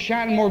makes you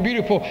shine more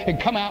beautiful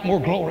and come out more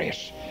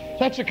glorious.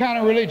 That's the kind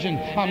of religion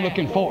I'm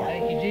looking for.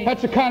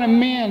 That's the kind of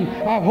men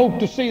I hope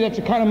to see. That's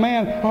the kind of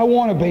man I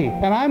want to be.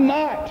 And I'm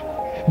not.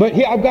 But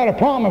I've got a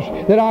promise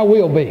that I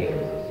will be.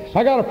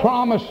 I got a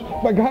promise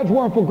by God's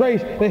wonderful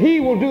grace that He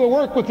will do a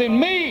work within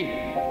me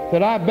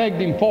that I begged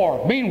Him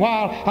for.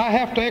 Meanwhile, I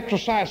have to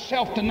exercise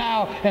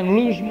self-denial and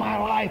lose my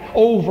life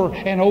over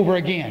and over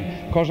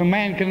again. Because a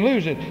man can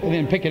lose it and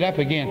then pick it up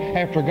again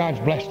after God's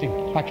blessed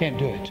him. I can't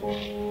do it.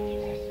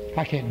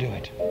 I can't do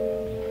it.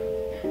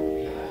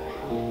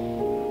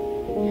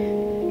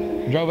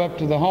 Drove up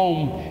to the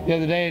home the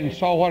other day and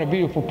saw what a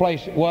beautiful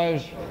place it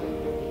was.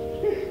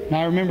 And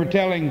I remember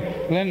telling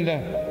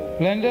Linda,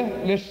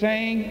 this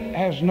thing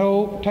has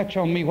no touch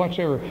on me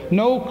whatsoever.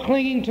 No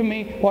clinging to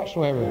me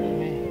whatsoever.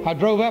 I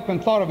drove up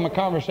and thought of my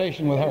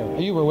conversation with her.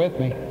 You were with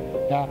me.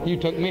 You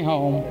took me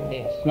home.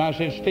 Yes. And I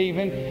said,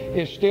 Stephen,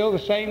 it's still the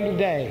same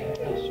today.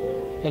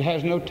 It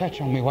has no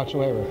touch on me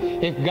whatsoever.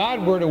 If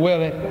God were to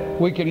will it,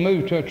 we can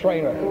move to a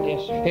trailer.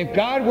 Yes, sir. If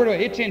God were to,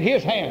 it's in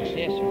His hands.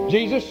 Yes, sir.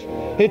 Jesus,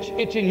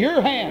 it's in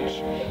your hands.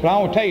 But I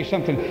want to tell you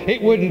something.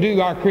 It wouldn't do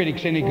our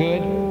critics any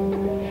good.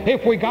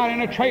 If we got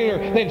in a trailer,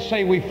 they'd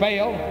say we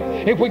failed.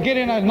 If we get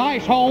in a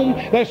nice home,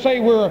 they'd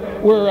say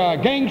we're a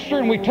gangster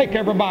and we take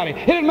everybody.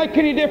 It doesn't make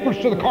any difference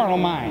to the carnal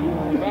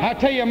mind. I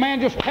tell you, a man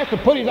just has to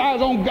put his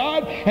eyes on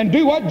God and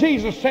do what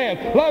Jesus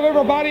said. Love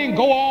everybody and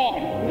go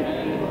on.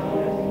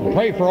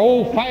 Pray for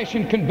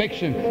old-fashioned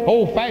conviction,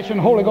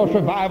 old-fashioned Holy Ghost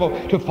revival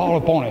to fall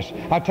upon us.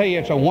 I tell you,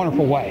 it's a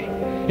wonderful way.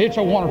 It's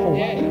a wonderful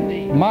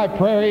way. My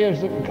prayer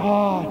is that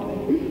God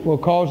will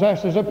cause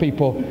us as a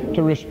people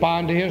to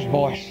respond to His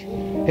voice.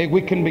 Hey,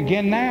 we can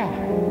begin now,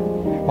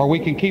 or we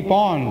can keep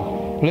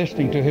on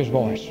listening to His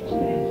voice.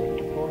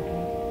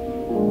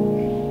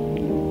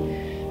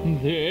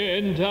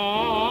 Then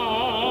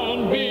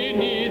down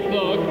beneath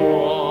the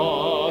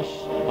cross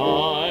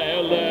I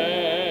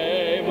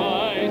lay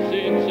my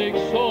sin-sick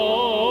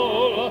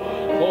soul,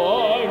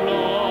 for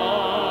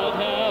naught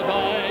have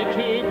I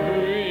to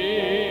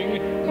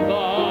bring.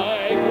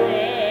 Thy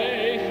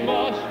grace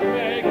must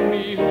make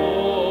me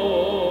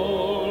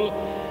whole.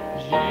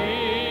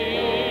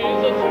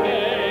 Jesus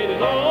paid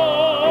it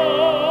all to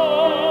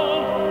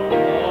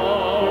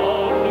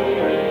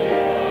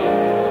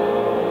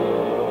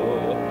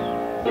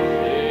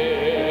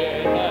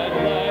Sin had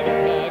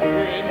left a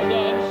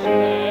crimson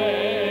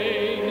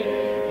stain.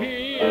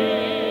 He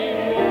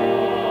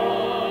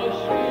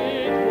washed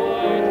it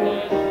white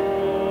as snow.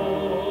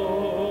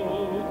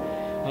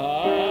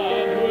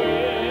 And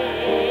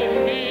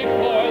when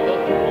before the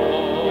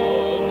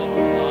throne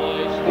I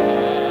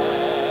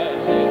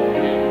stand in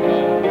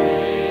kingdom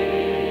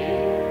free, I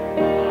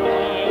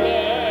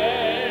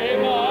lay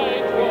my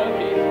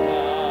trophies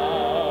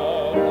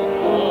down,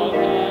 all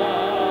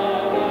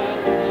down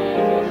at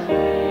Jesus'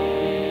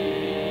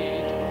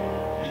 feet.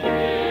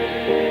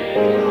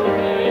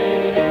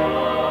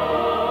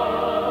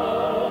 Jesus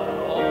paid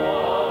it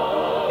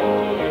all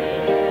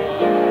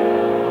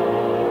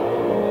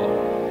to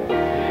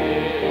Him.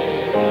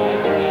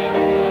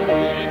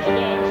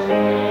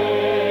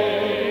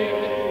 Sin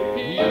had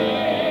left a crimson stain. He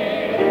washed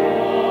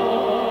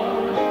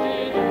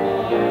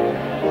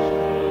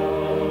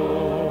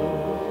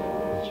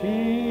it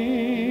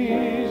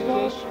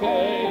white as snow. Jesus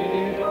Paid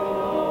it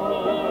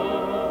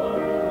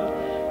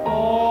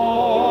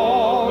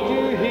all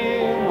to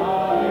Him I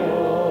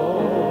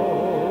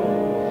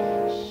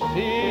owe.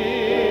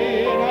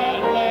 Sin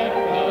had left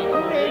a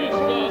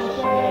crimson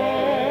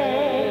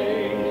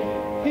stain.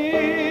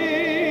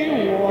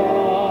 He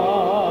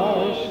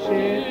washed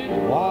it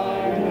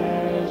white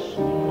as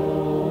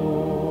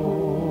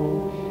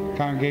snow.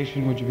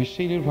 Congregation, would you be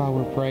seated while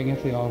we're praying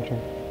at the altar?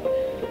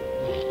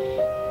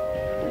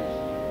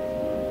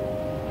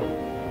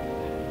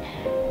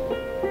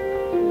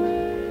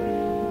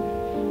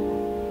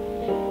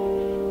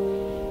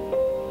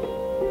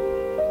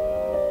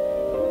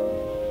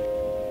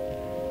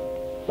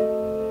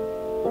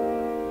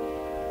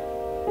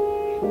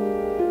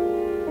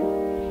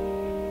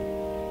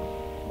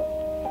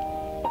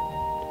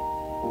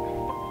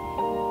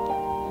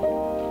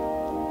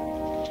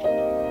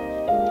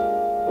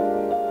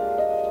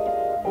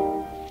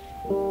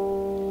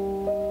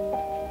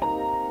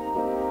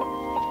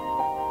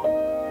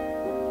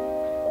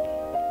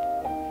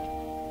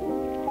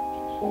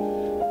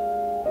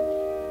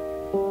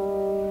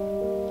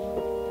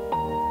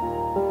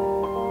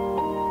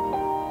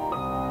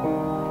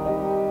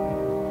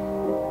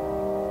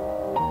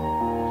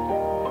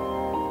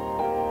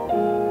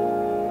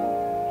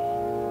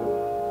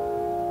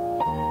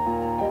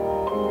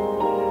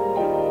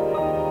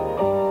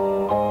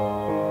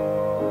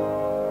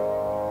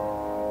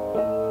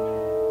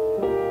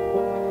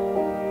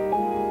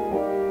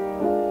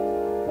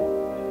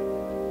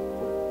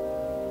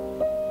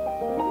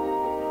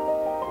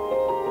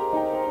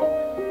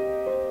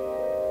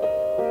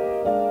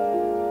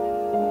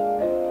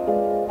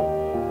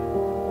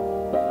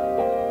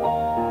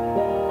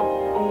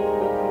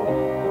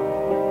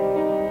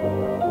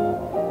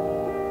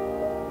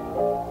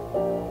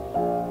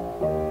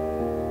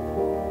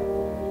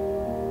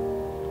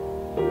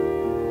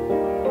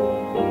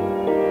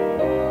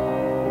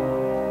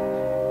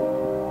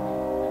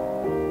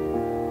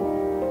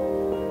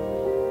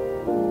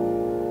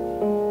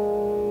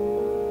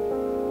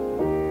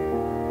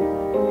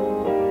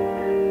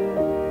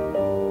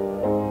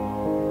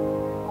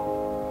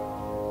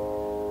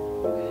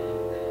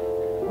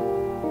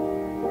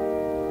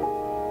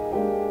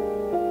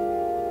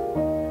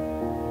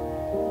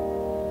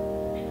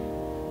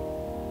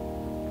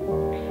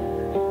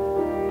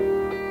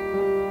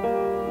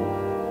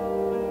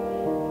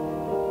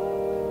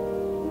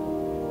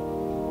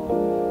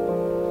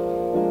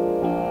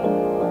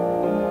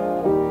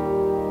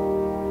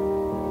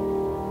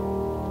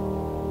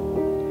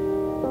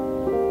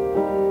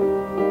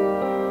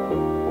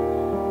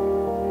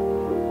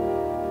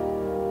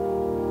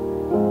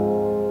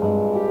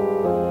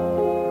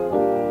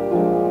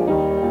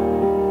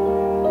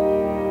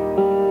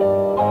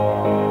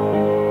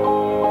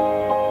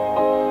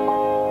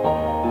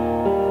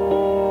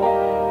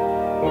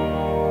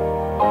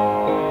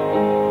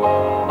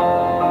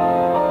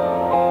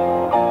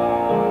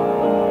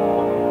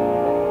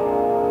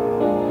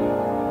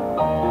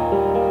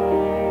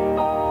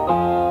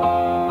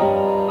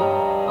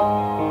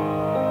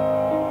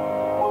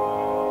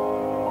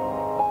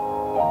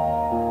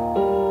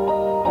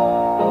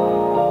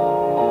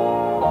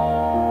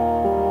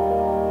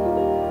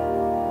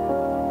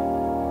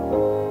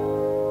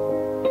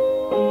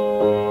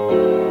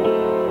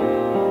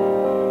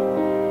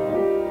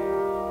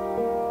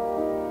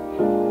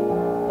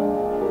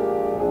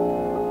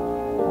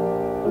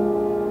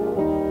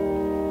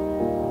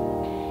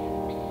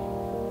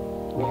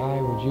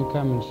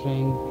 come and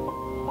sing?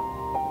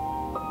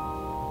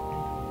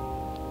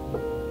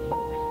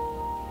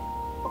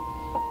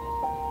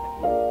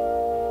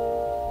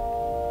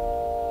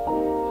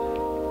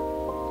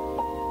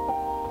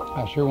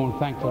 I sure want to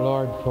thank the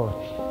Lord for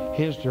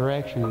His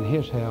direction and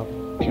His help.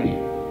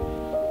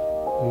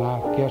 And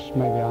I guess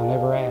maybe I'll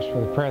never ask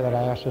for the prayer that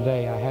I asked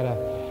today. I had a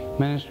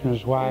minister and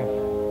his wife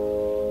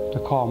to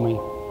call me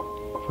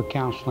for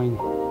counseling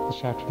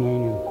this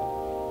afternoon,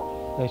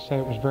 and they said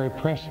it was very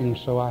pressing,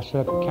 so I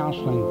set up a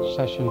counseling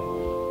session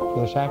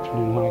for this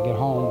afternoon when I get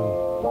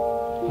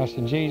home. And I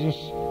said, Jesus,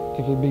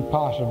 if it'd be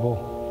possible,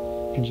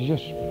 could you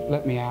just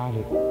let me out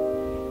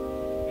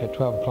at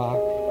 12 o'clock?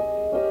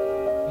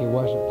 It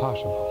wasn't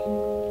possible.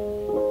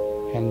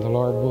 And the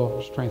Lord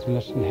will strengthen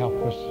us and help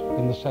us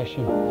in the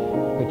session.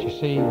 But you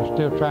see, we're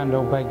still trying to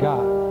obey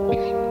God.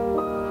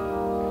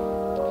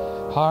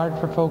 Hard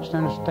for folks to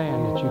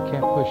understand that you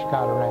can't push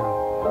God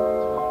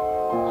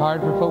around.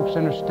 Hard for folks to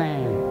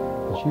understand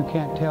that you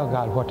can't tell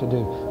God what to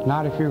do.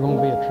 Not if you're going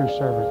to be a true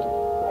servant.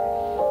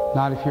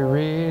 Not if you're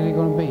really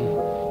going to be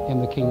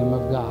in the kingdom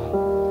of God.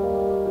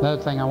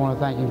 Another thing I want to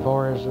thank Him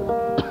for is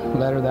a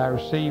letter that I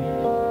received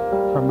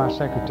from my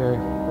secretary.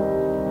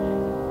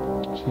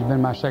 She's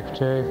been my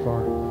secretary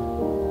for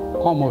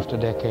almost a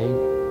decade.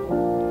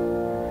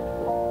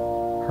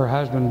 Her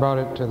husband brought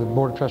it to the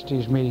Board of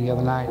Trustees meeting the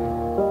other night.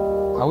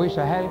 I wish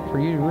I had it for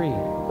you to read.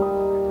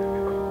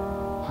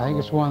 I think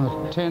it's one of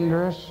the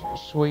tenderest,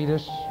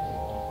 sweetest,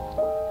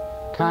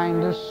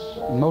 kindest,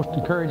 and most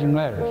encouraging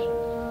letters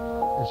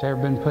that's ever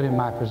been put in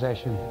my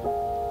possession.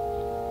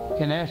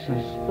 In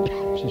essence,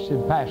 she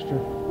said, Pastor,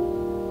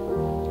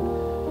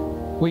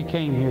 we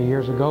came here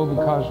years ago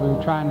because we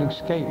were trying to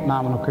escape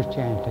nominal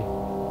Christianity.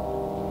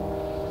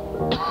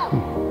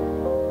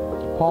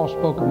 Paul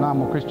spoke of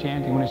nominal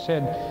Christianity when he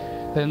said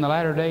that in the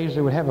latter days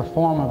they would have a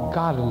form of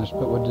godliness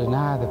but would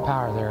deny the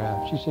power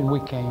thereof. She said, we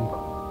came.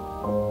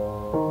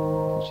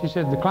 She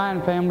said, the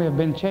Klein family have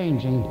been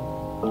changing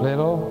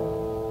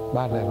little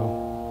by little.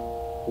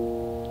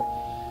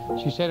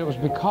 She said it was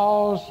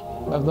because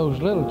of those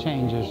little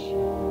changes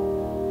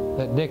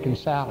that Dick and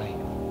Sally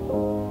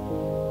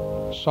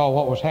saw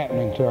what was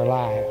happening to our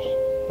lives.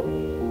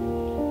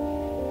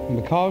 And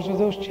because of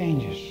those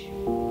changes,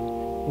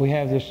 we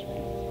have this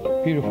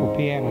beautiful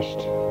pianist,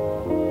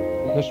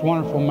 this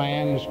wonderful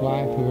man and his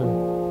wife who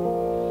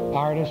are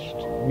artists,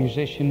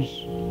 musicians,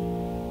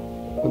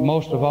 but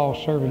most of all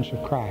servants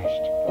of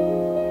Christ.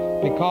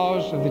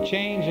 Because of the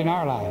change in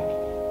our life,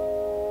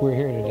 we're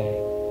here today.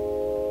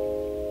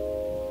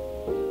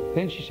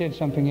 Then she said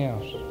something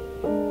else.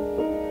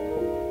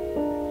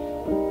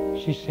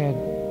 She said,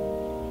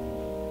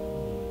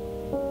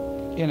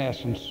 in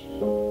essence,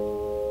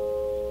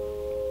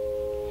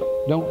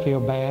 don't feel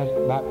bad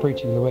about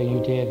preaching the way you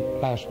did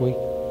last week.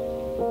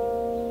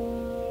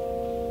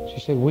 She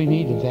said, we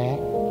needed that.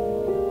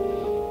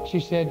 She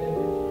said,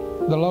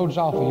 the load's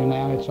off of you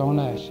now, it's on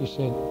us. She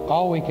said,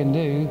 all we can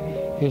do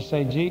is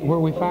say, where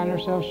we find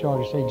ourselves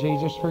short, is say,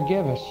 Jesus,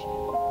 forgive us.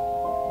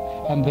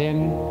 And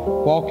then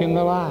walk in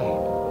the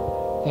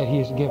light that He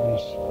has given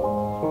us.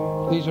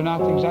 These are not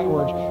the exact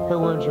words. Her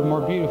words are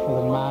more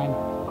beautiful than mine.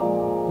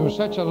 It was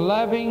such a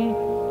loving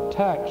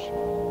touch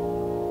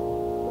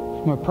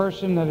from a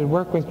person that had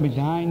worked with me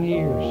 9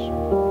 years.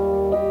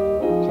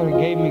 So it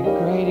gave me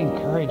great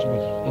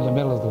encouragement in the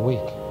middle of the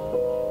week.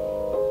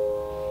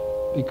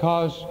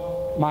 Because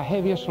my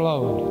heaviest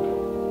load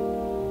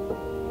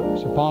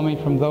is upon me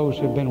from those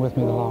who have been with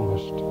me the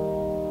longest.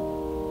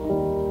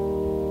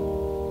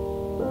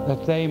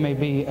 That they may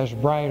be as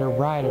bright or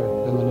brighter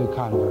than the new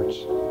converts.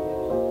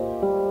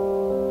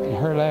 And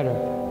her letter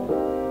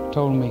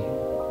told me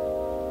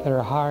that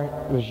her heart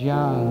was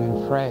young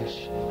and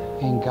fresh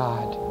in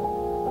God.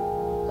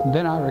 And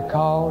then I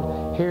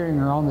recalled hearing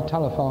her on the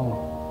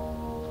telephone.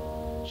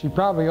 She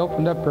probably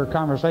opened up her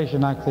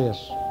conversation like this.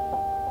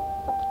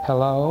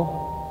 Hello,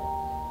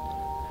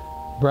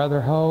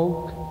 Brother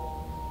Hogue,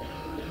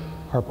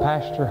 or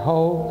Pastor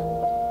Hogue.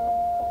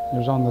 It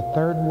was on the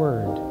third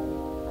word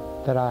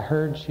that I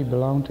heard she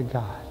belonged to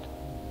God.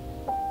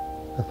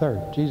 The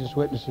third. Jesus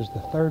witnesses the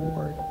third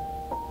word.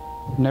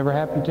 Never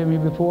happened to me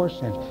before or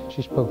since.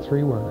 She spoke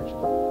 3 words.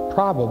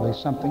 Probably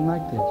something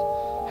like this.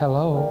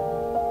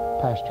 Hello,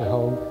 Pastor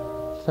Hogue.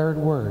 Third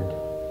word.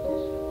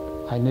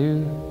 I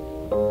knew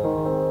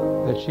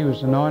that she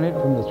was anointed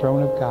from the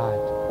throne of God.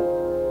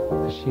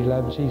 That she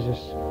loved Jesus.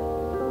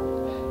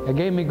 It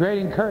gave me great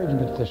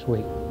encouragement this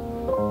week.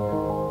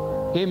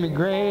 It gave me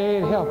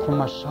great help for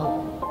my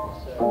soul.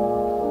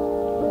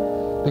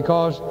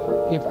 Because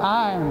if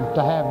I'm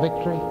to have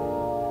victory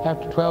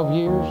after 12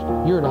 years,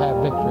 you're to have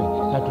victory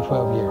after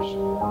 12 years.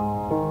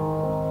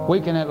 We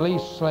can at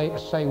least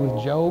say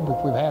with Job,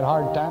 if we've had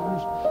hard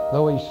times,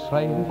 though He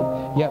slay me,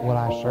 yet will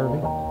I serve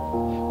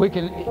Him. We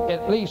can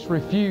at least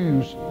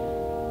refuse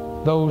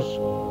those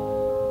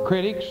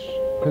critics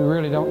who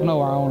really don't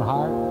know our own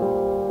heart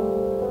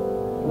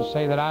and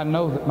say that I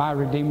know that my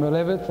Redeemer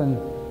liveth, and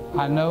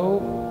I know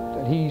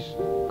that He's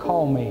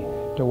called me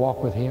to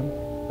walk with Him.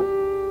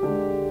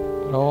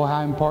 But oh,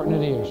 how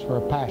important it is for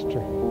a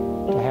pastor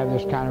to have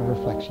this kind of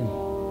reflection.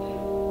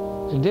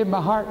 It did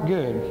my heart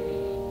good,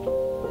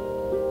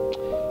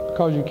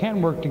 because you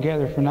can work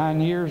together for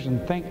 9 years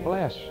and think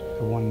less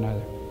of one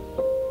another.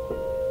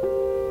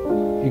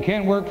 You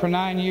can't work for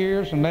 9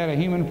 years and let a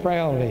human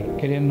frailty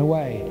get in the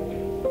way.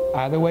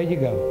 Either way you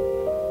go.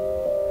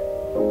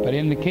 But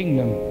in the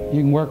kingdom,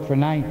 you can work for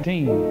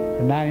 19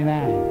 or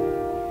 99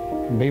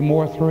 and be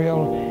more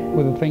thrilled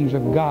with the things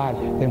of God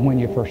than when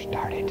you first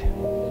started.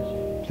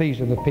 These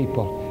are the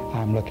people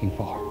I'm looking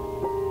for.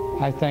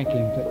 I thank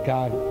Him that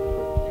God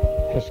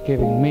has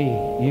given me,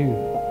 you,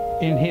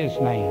 in His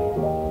name,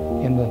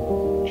 in the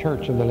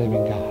church of the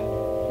living God.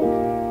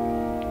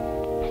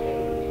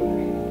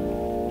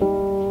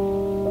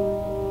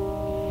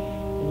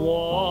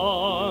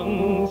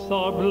 Once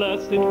our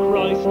blessed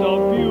Christ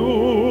of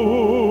beauty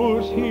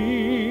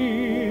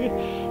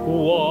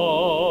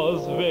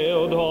was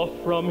veiled off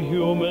from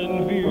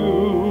human view,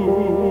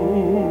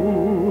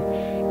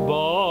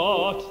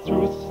 but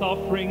through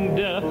suffering,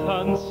 death,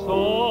 and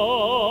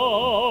sorrow,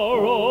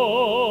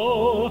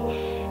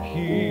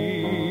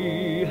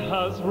 He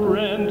has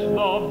rent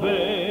the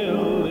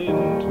veil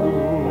in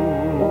two.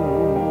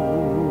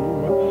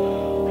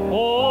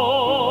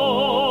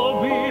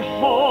 Oh,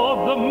 behold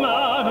the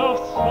man of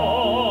sorrows.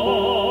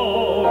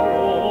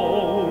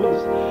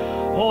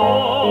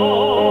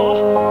 Oh,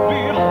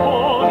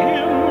 behold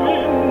Him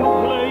in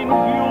plain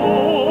view.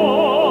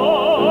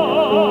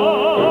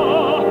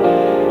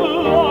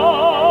 Lo,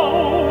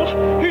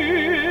 He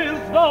is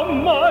the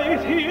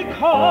mighty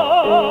conqueror.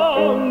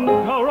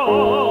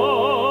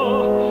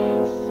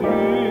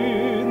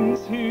 Since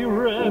He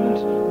rent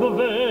the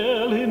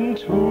veil in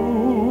two.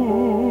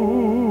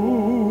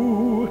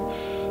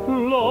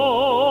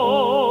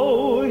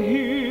 Lo,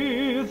 He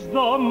is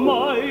the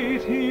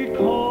mighty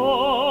conqueror.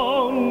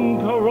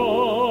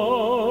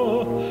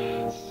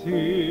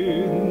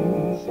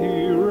 Since He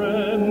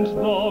rent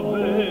the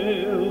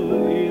veil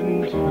in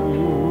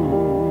two.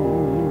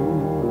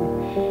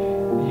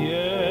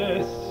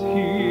 Yes,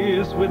 He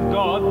is with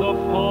God the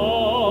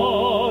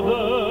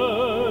Father,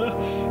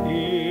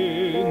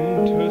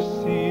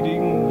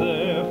 interceding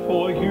there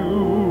for you.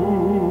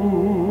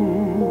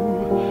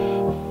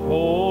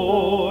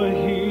 For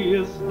He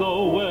is the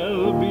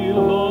well-beloved,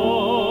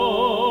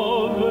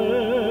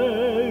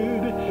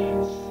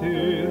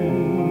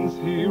 since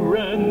He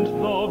rent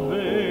the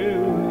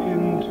veil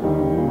in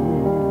two.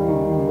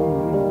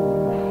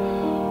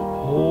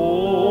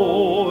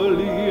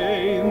 Holy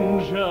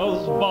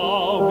angels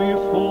bow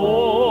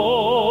before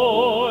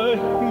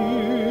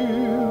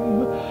Him.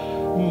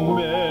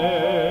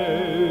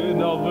 Men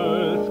of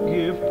earth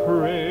give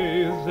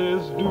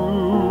praises due.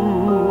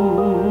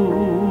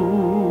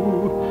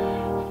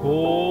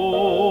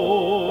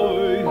 For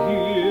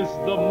He is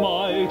the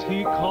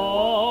mighty conqueror,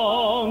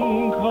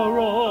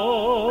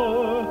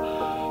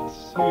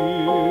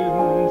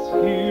 since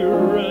He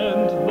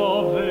rent the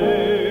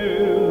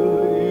veil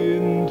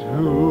in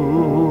two.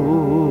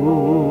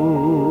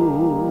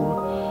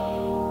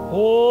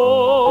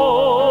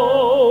 Oh,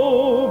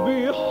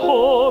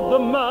 behold the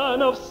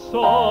man of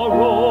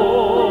sorrow.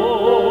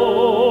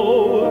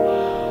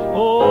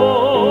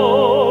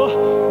 Oh,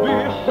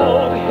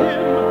 behold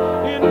Him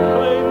in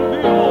plain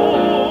view.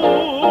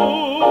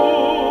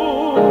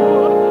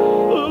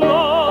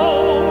 Lo,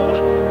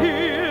 He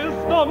is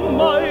the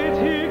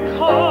mighty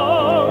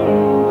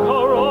conqueror,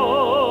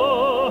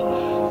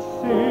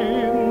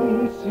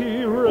 since He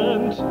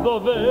rent the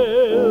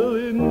veil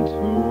in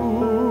two.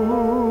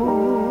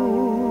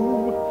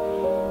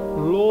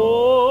 Lo,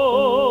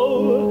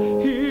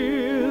 He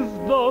is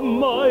the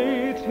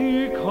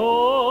mighty conqueror,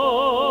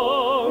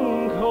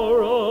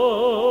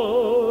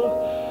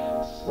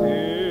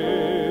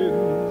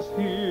 since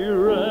He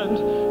rent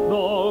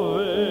the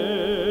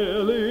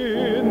veil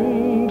in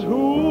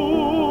two.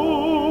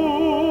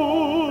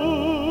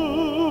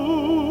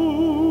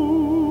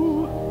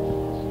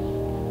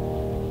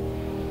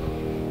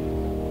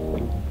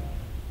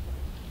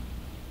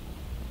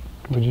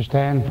 Would you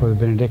stand for the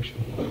benediction?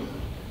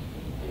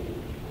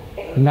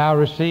 Now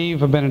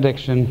receive a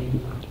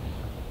benediction.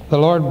 The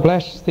Lord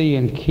bless thee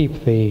and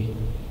keep thee.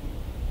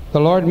 The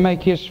Lord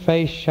make His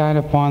face shine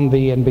upon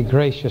thee and be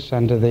gracious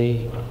unto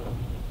thee.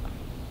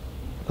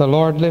 The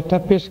Lord lift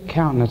up His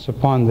countenance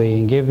upon thee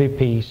and give thee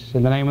peace.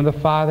 In the name of the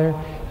Father,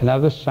 and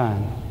of the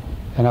Son,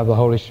 and of the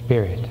Holy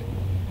Spirit.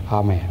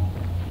 Amen.